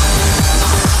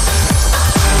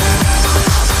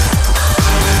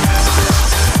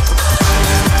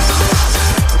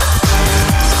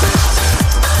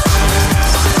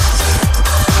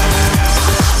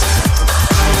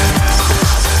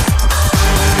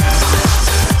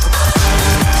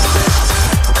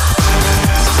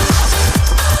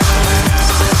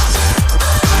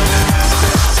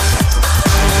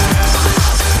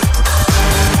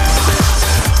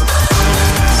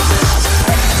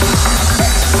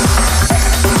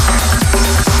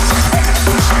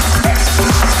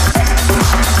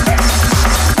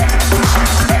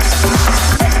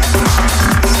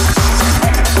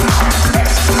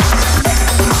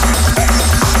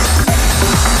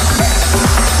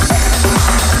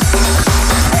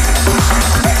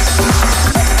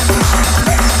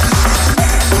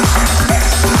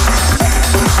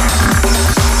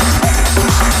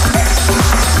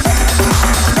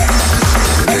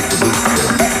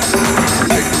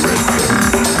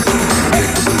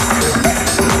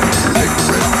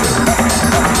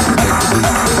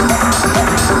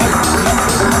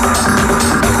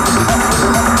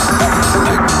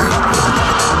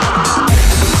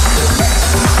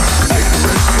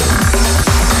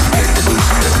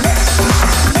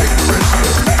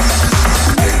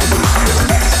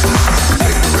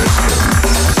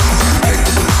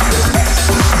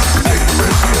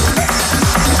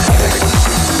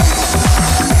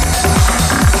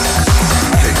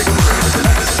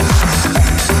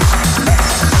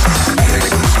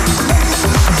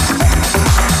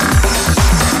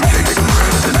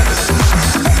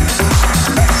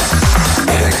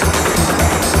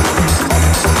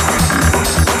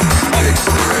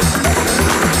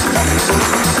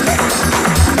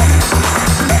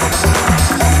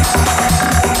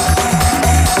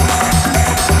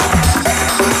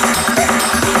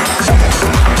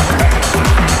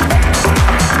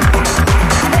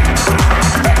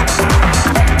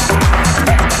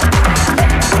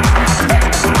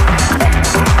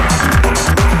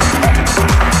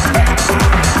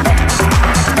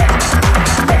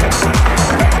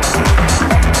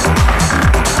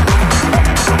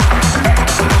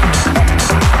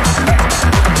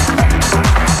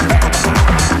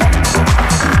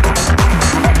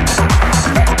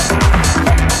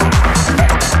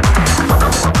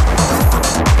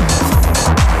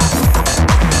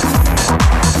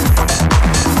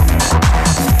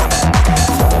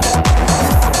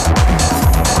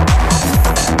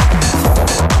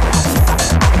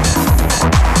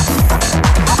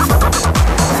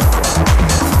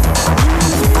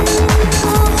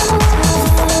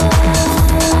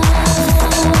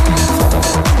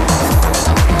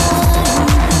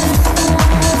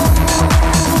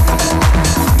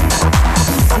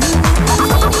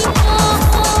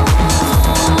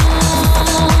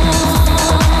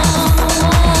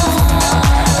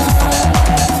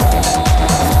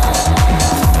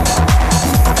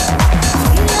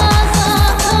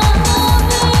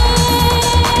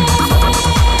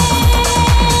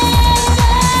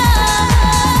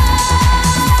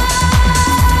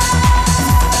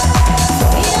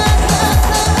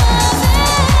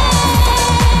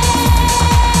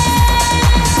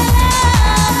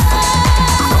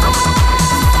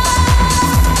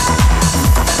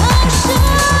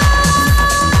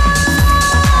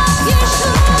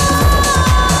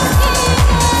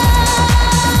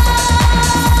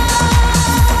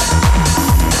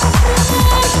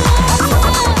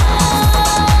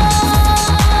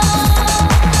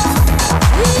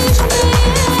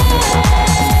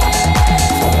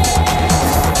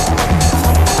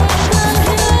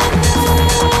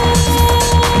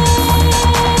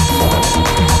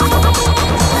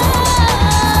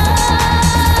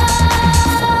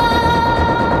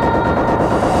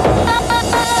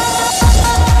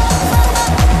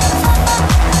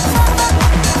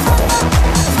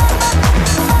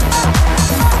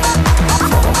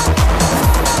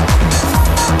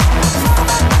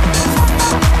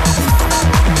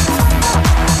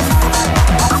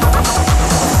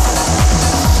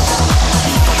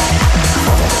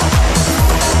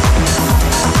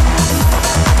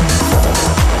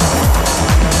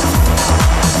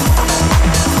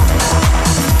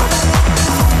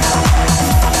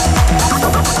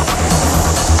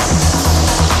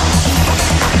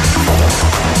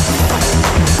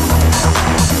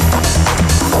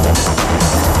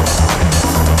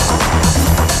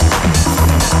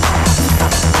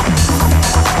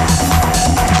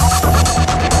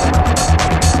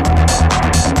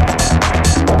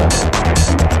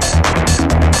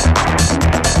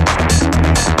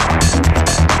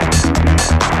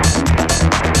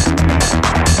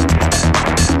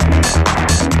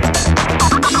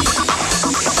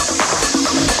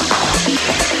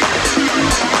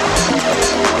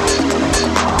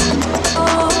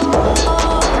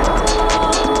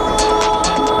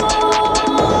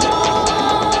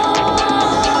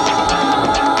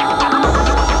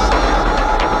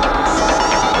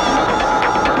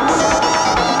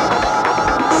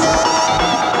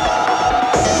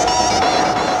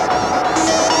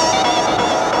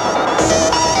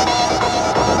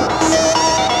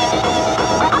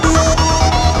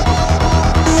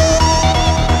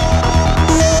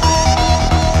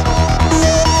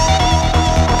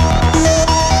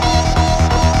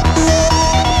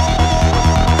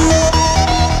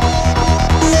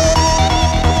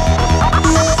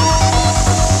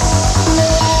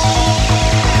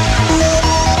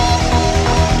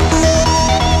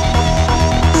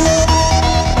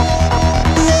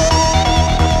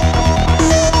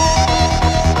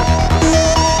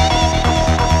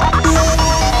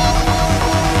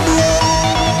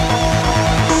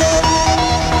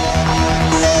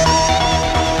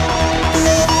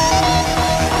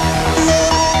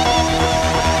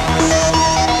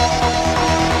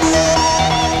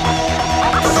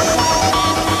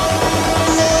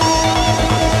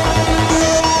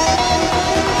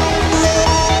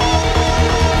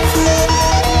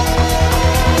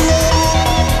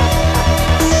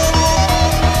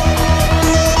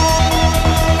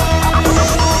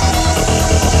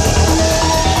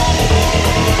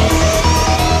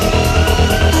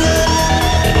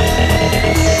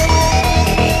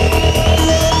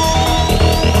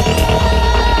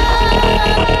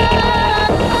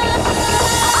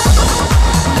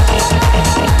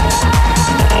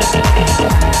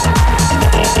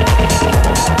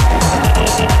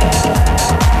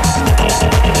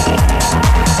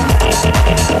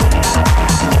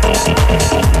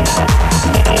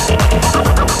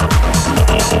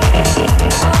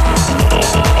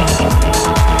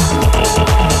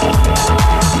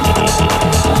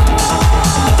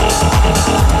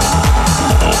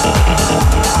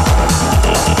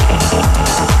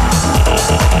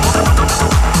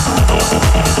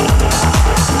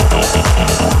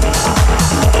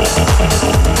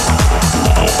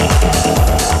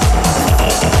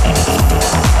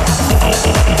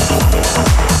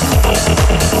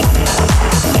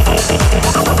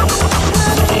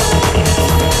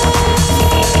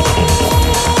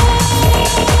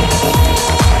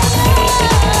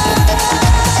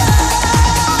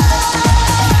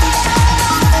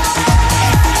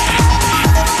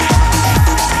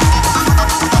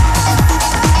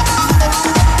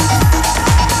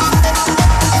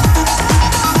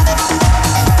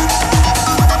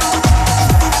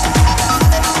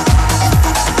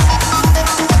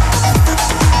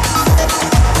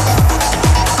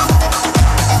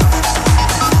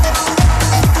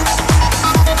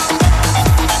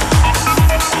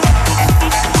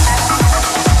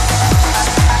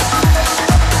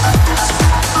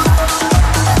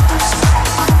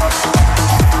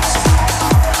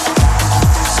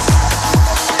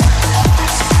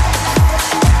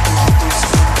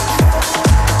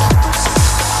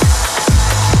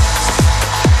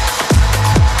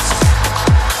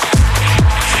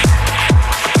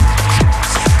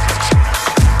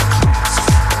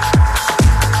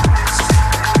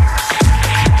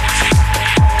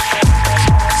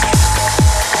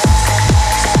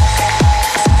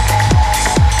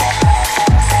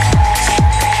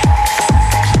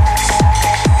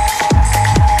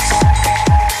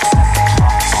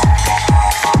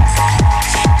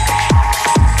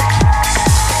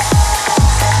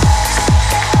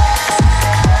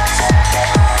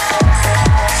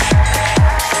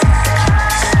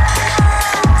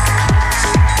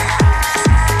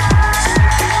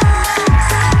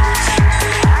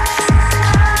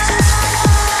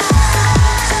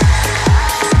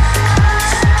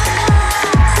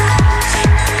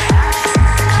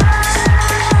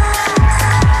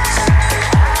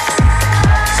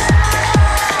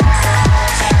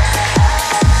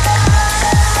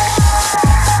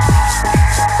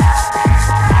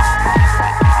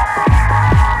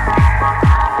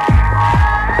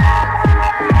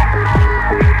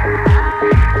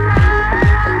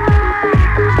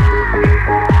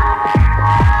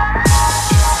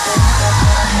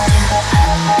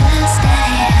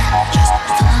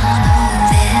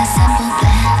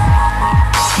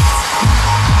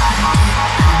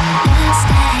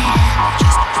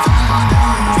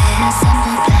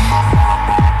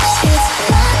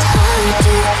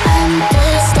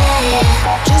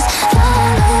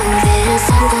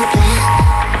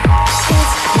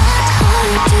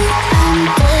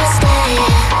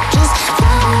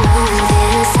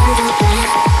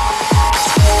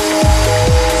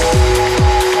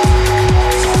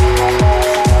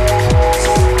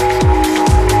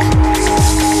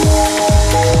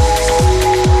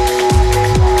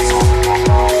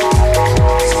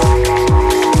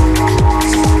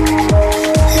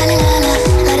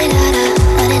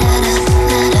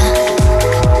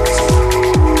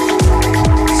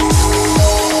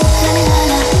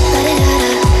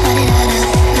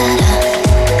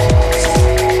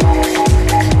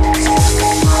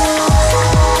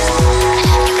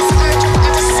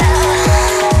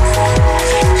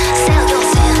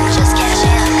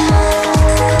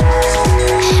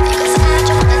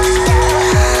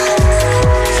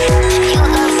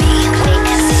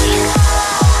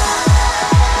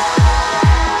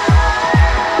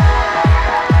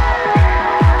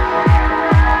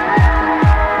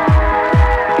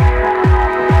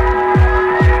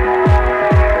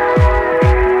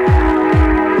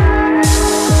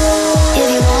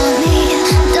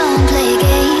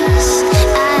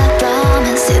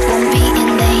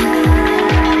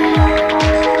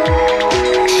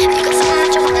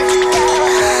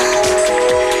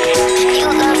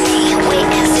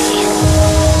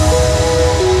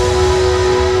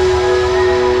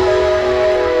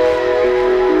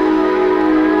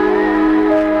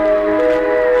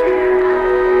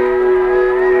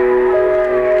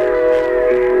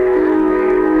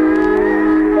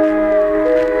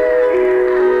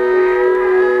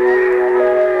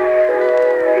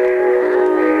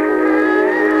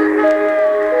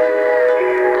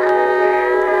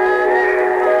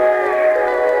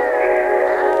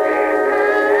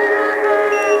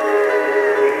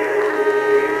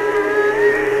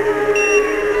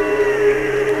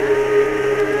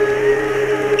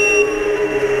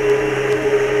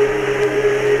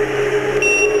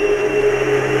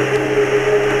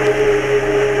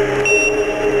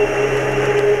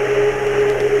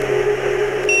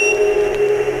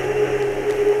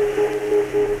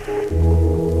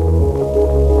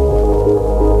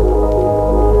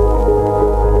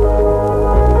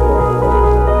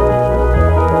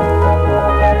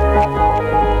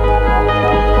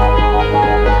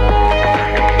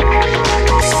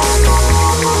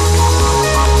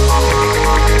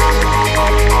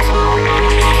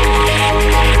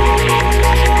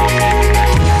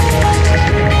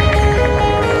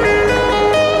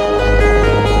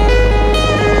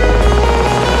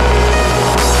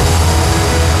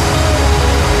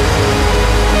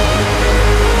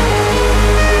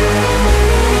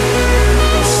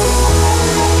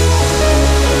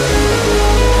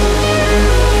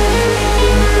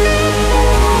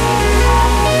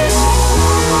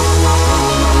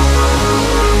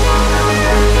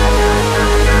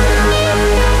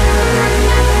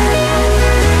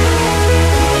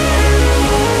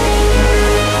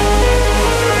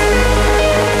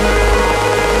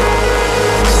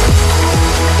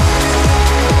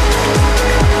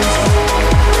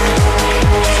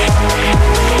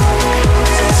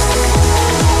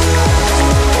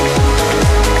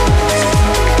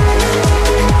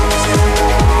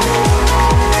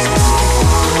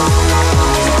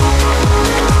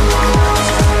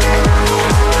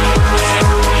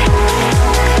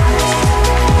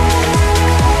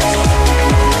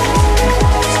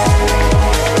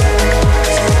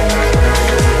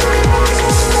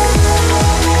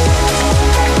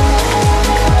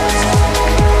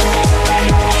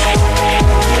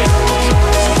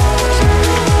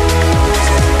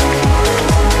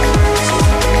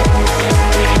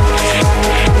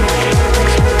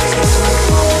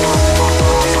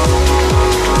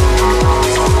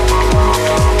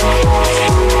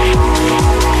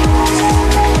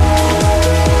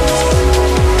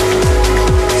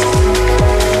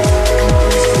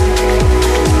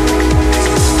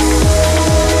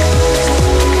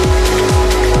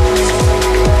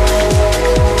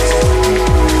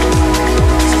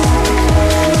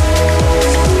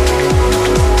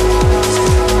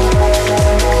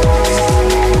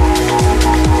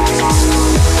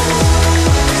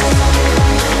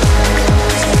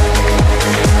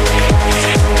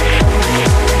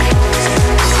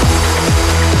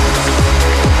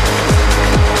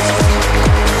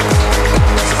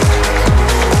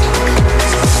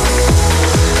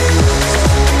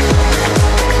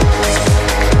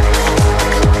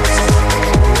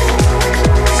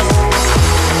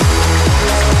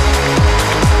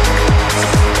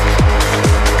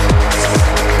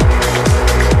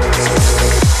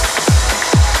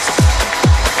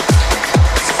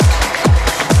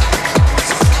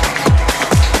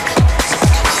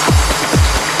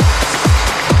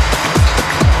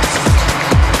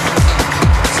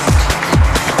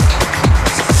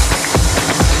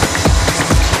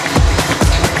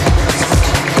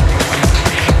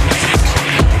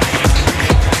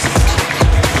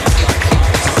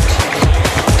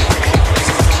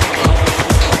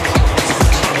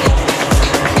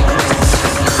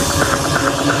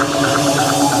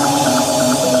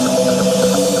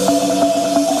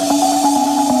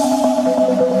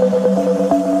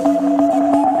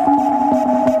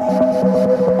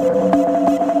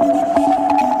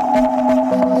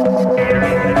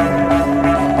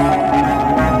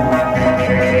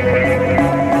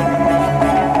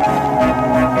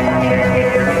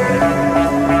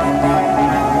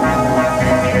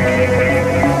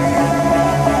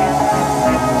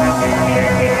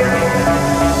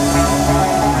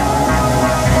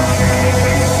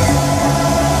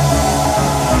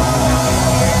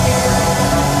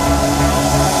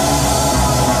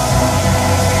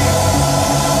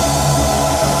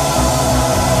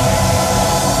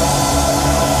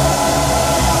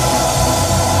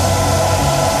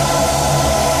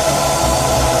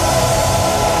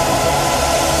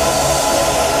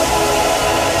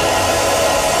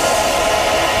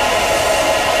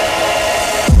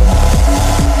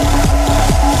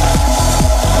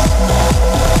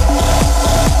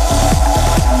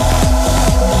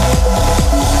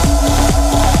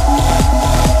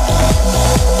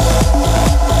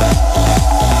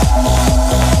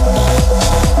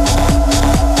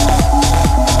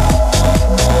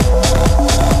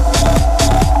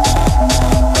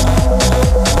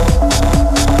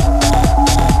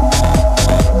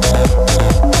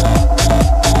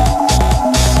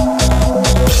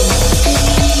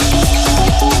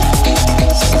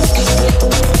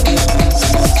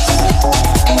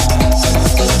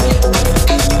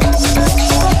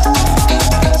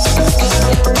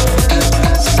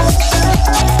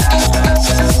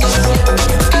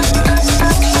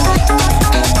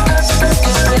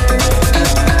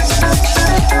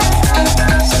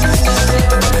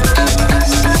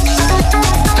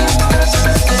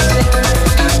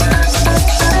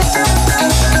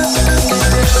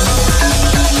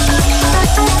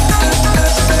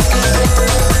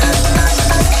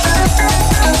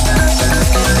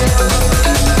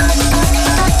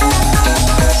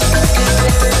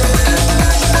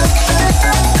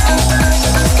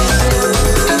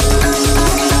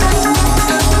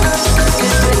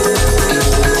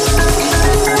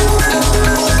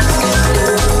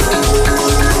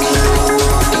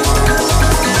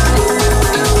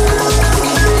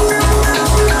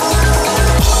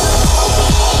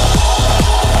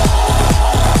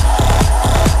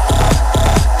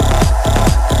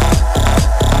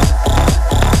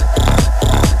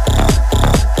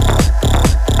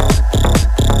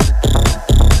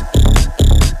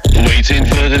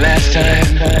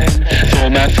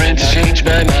 trying to change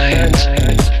my mind.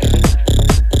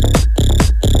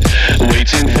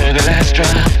 Waiting for the last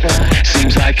drop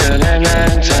seems like a long,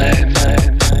 long time.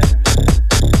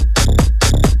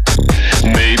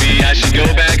 Maybe I should go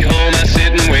back home. I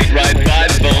sit and wait right by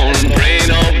the phone,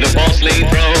 praying over the porcelain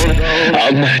throne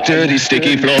on my dirty,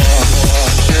 sticky floor.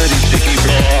 Dirty, sticky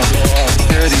floor.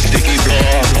 Dirty, sticky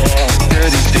floor.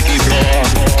 Dirty, sticky floor.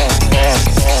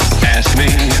 Ask me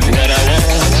what I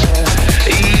want.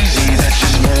 Easy, that's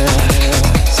just more.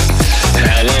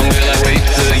 How long will I wait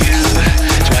for you?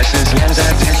 Twice as long as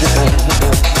I did before.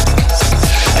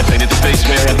 I painted the face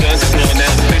where I done the floor.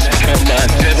 Now the face become my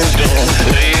devil's door.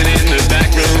 Laying in the back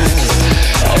room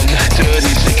on my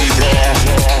dirty, sticky floor.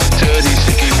 Dirty,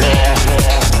 sticky floor.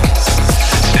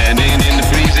 Standing in the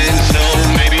freezing snow.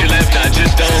 Maybe you left, I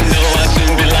just don't know. I'll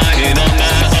soon be lying on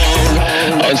my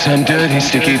own on some dirty,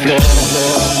 sticky floor.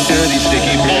 Dirty,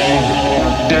 sticky floor.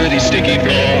 Dirty, sticky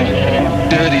floor.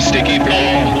 Dirty, sticky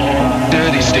floor.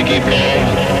 Dirty, sticky floor.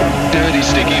 Dirty,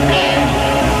 sticky floor.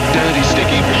 Dirty,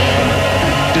 sticky floor.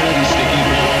 Dirty, sticky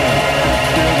floor.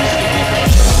 Dirty, sticky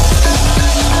floor.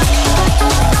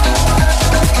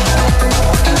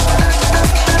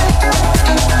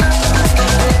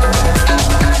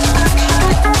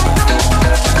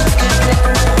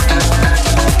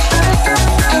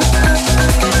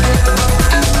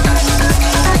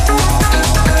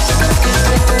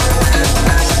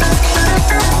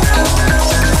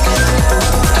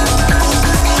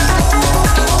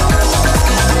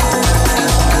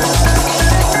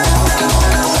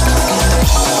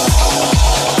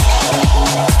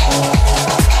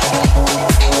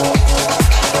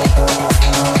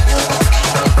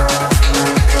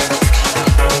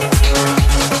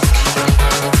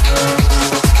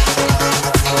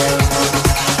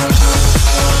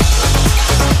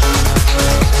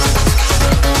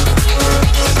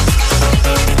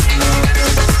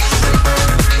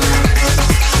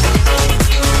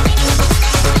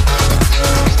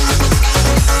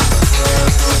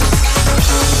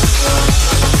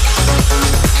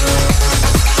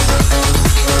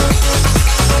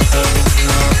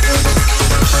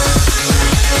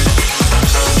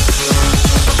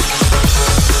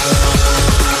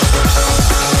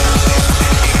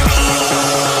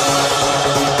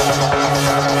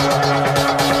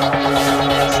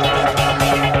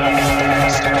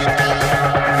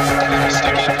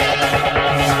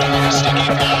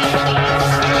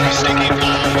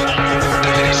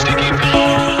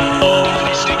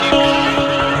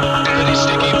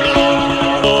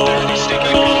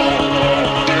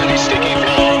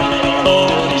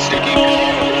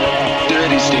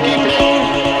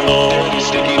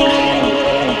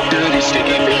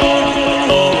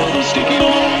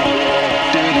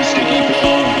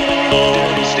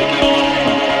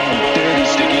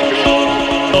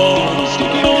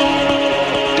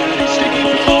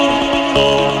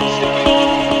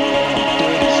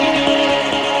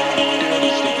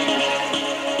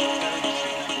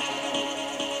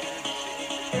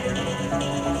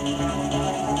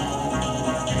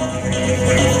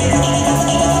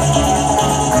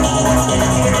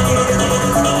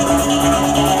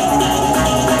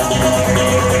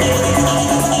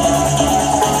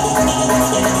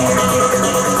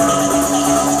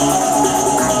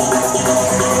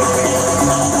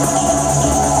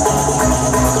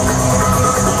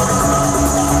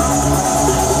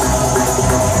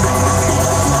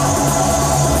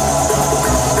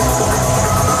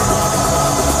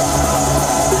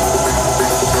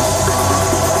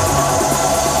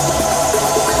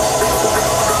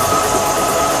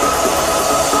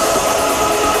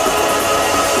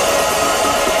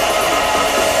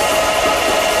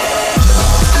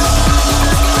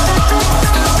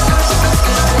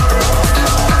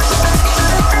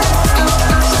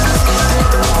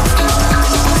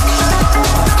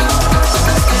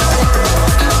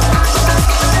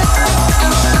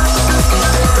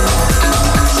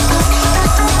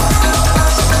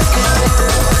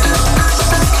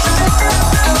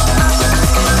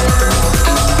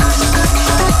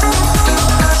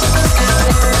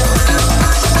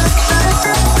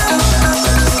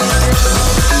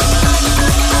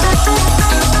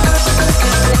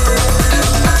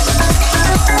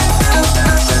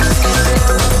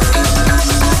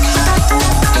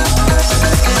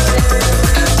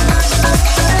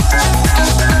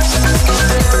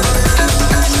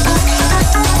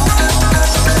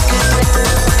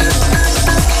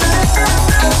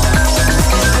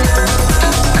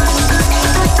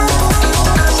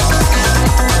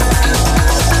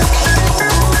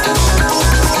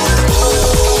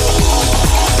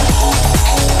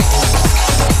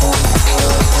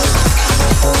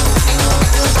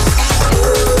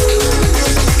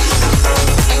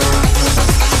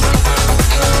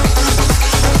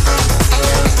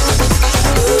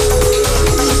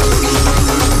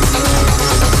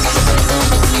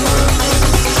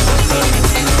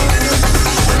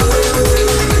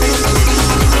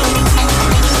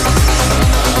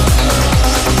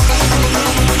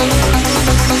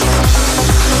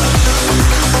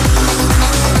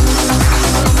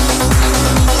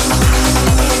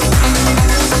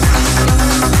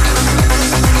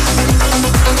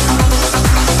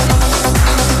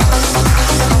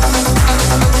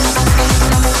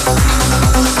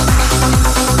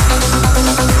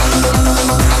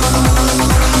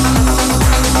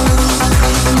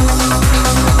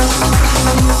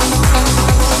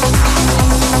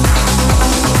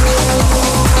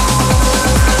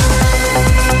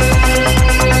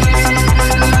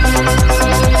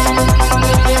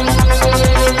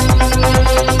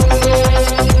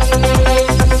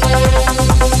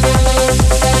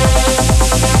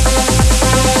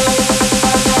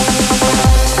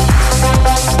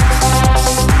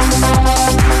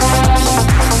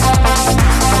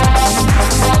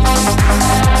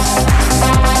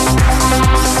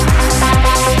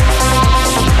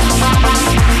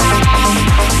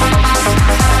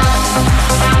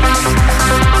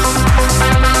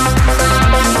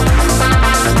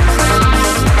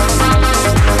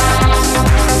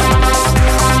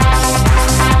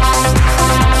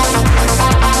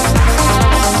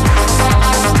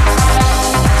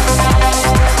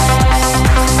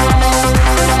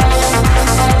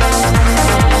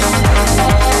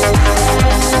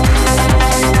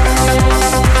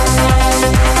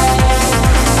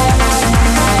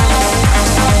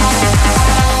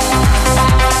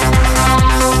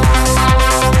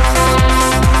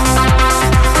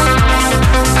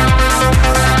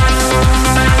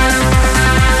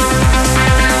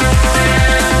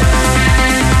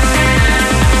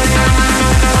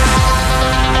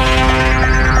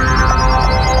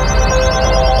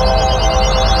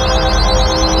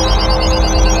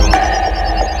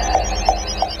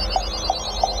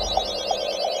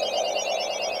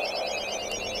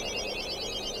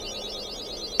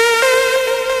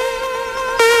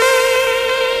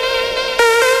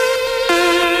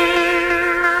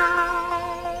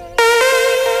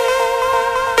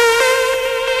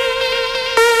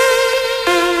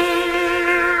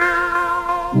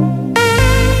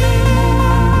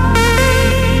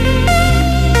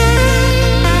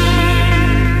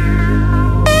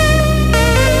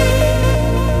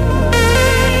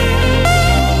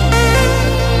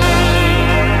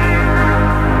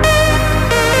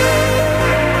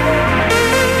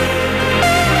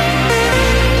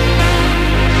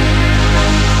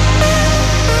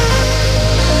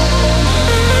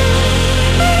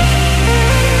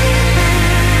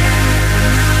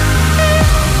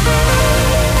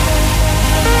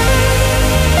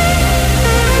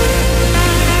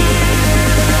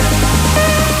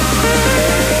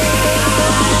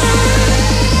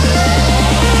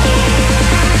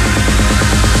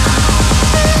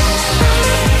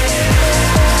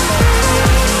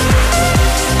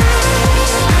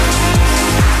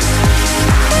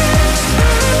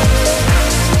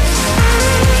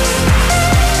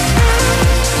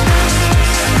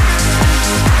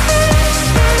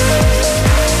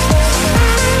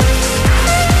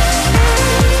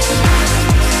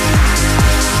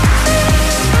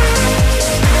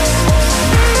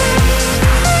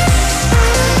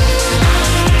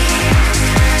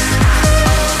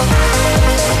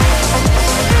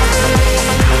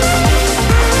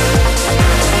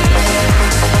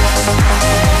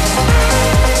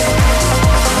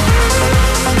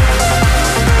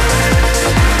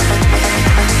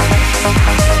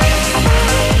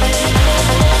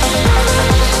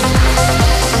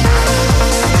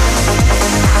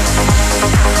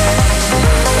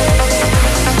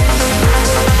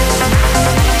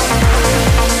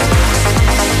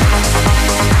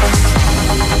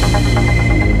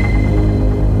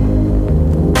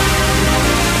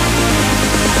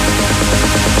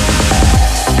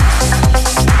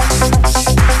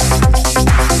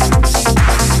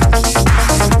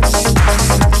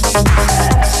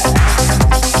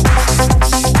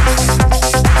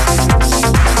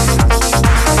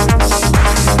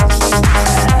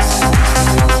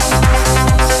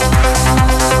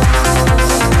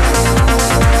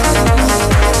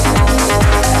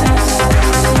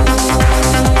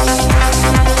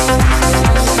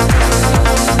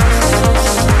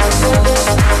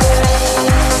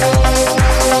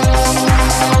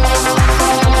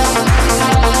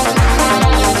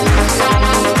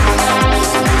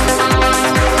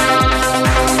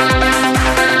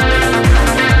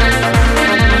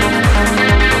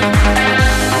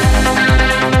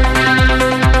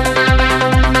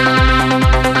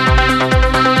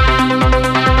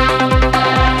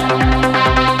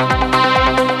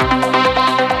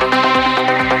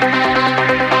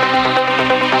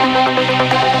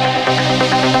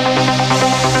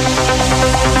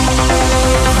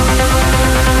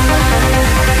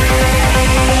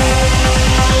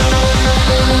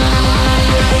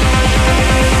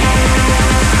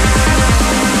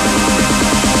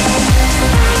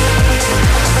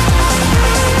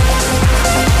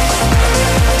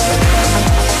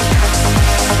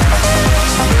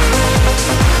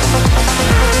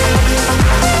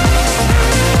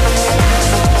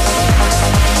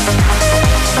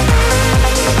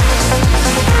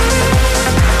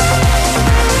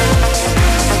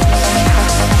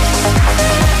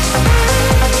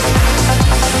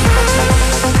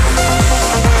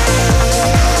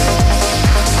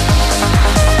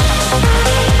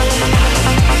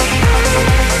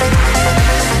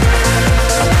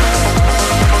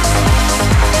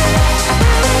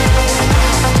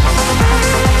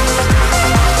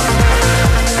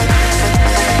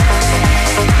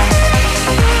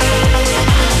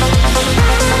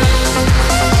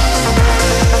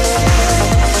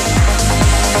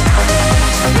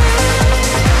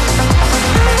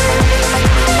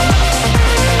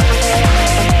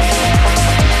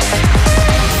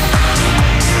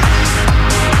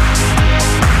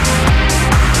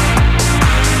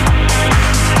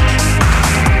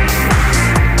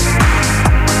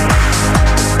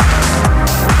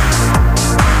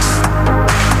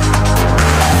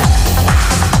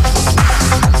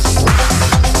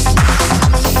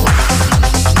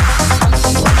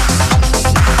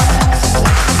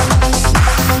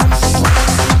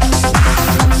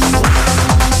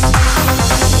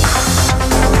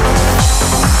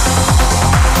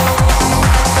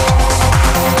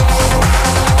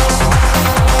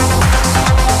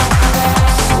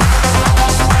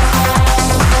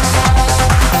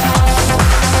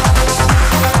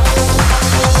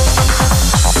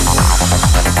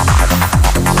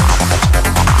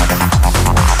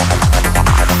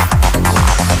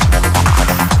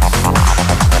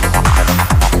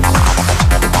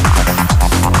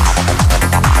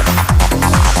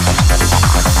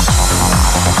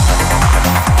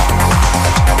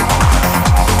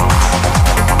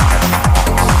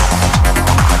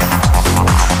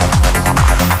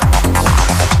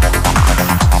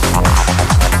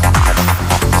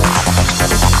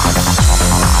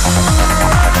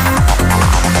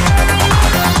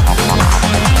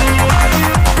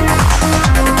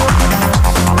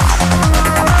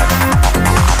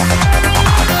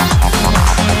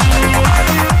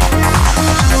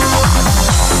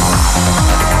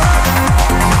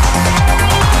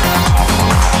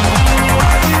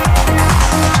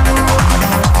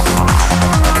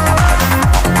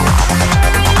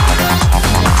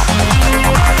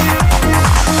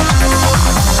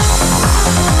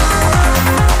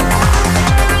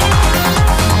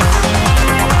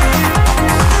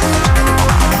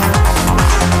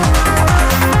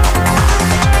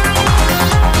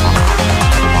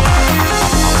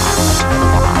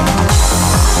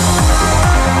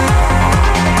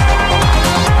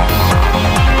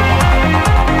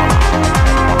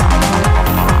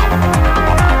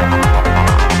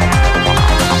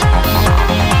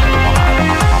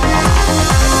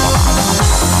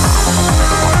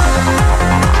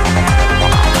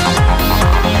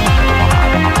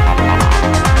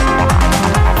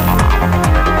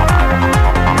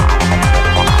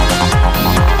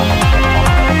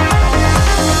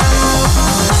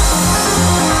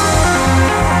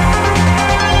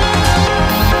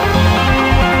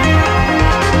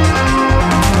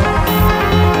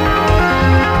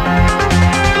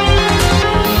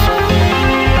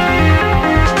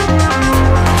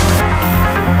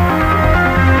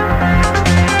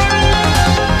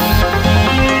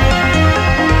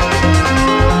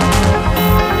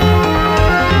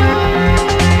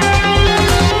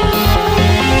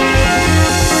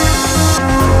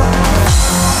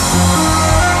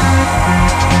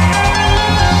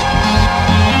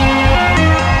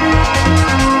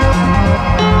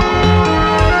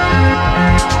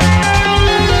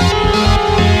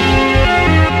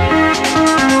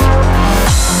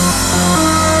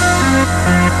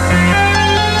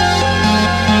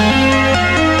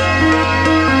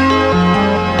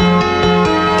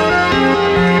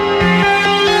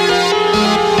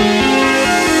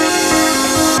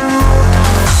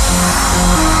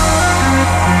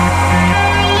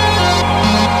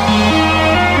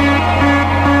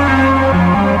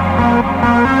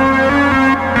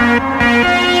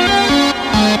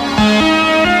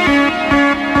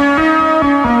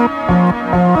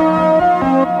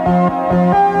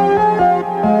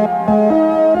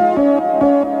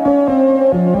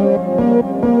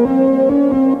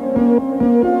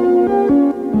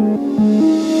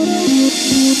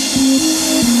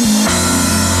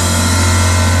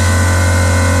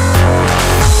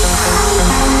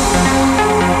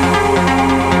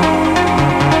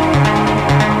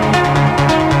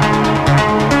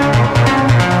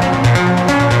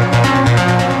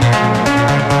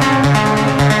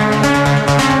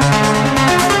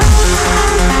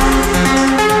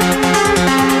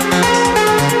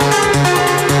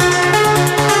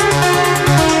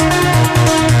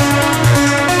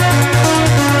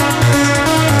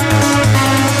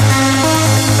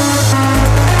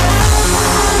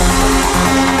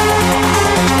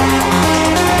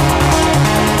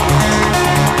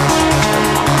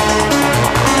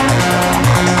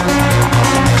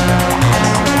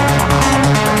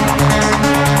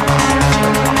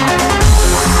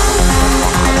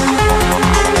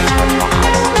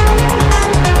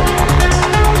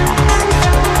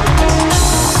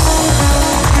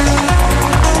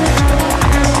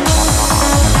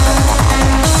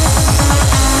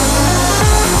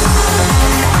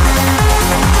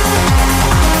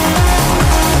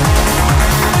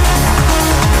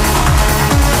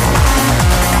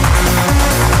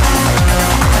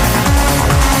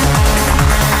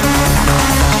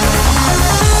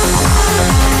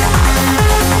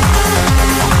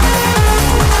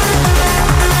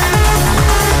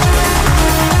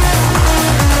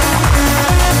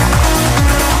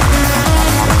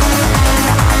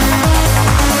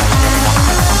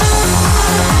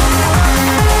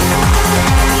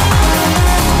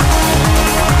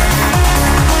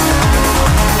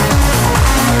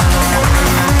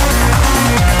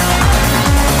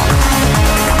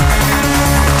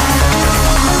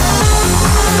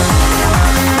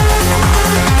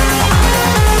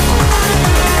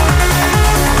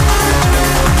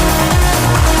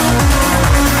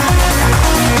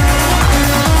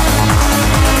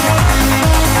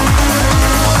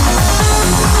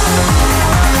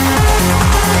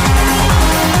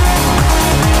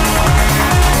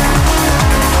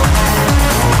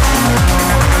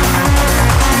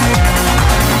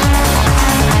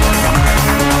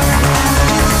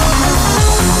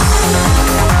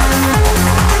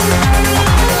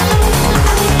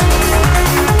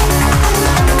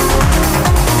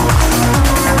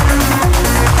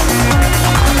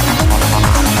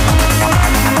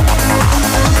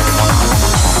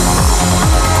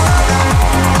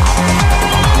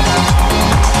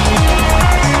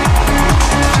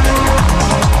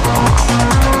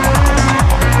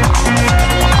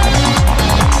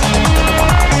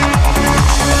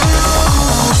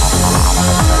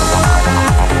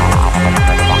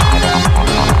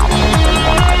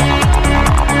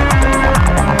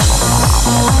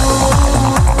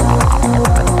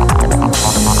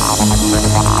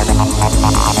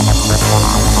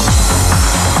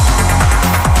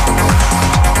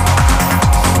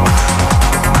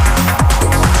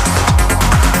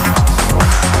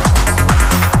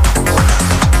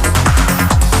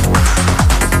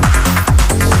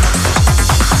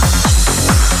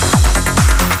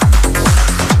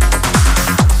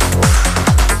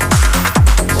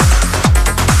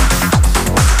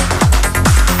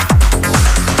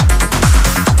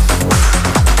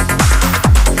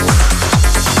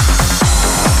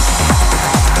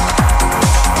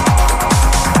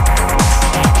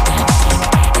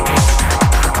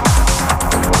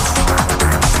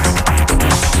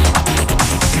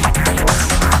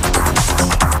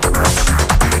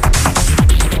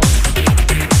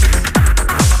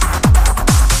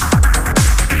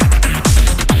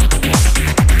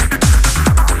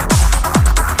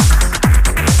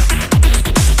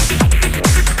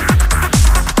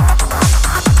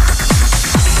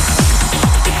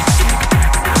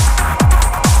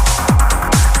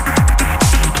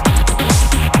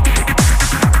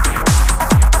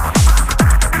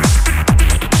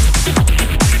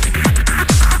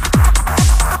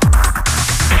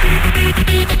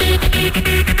 Thank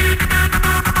you.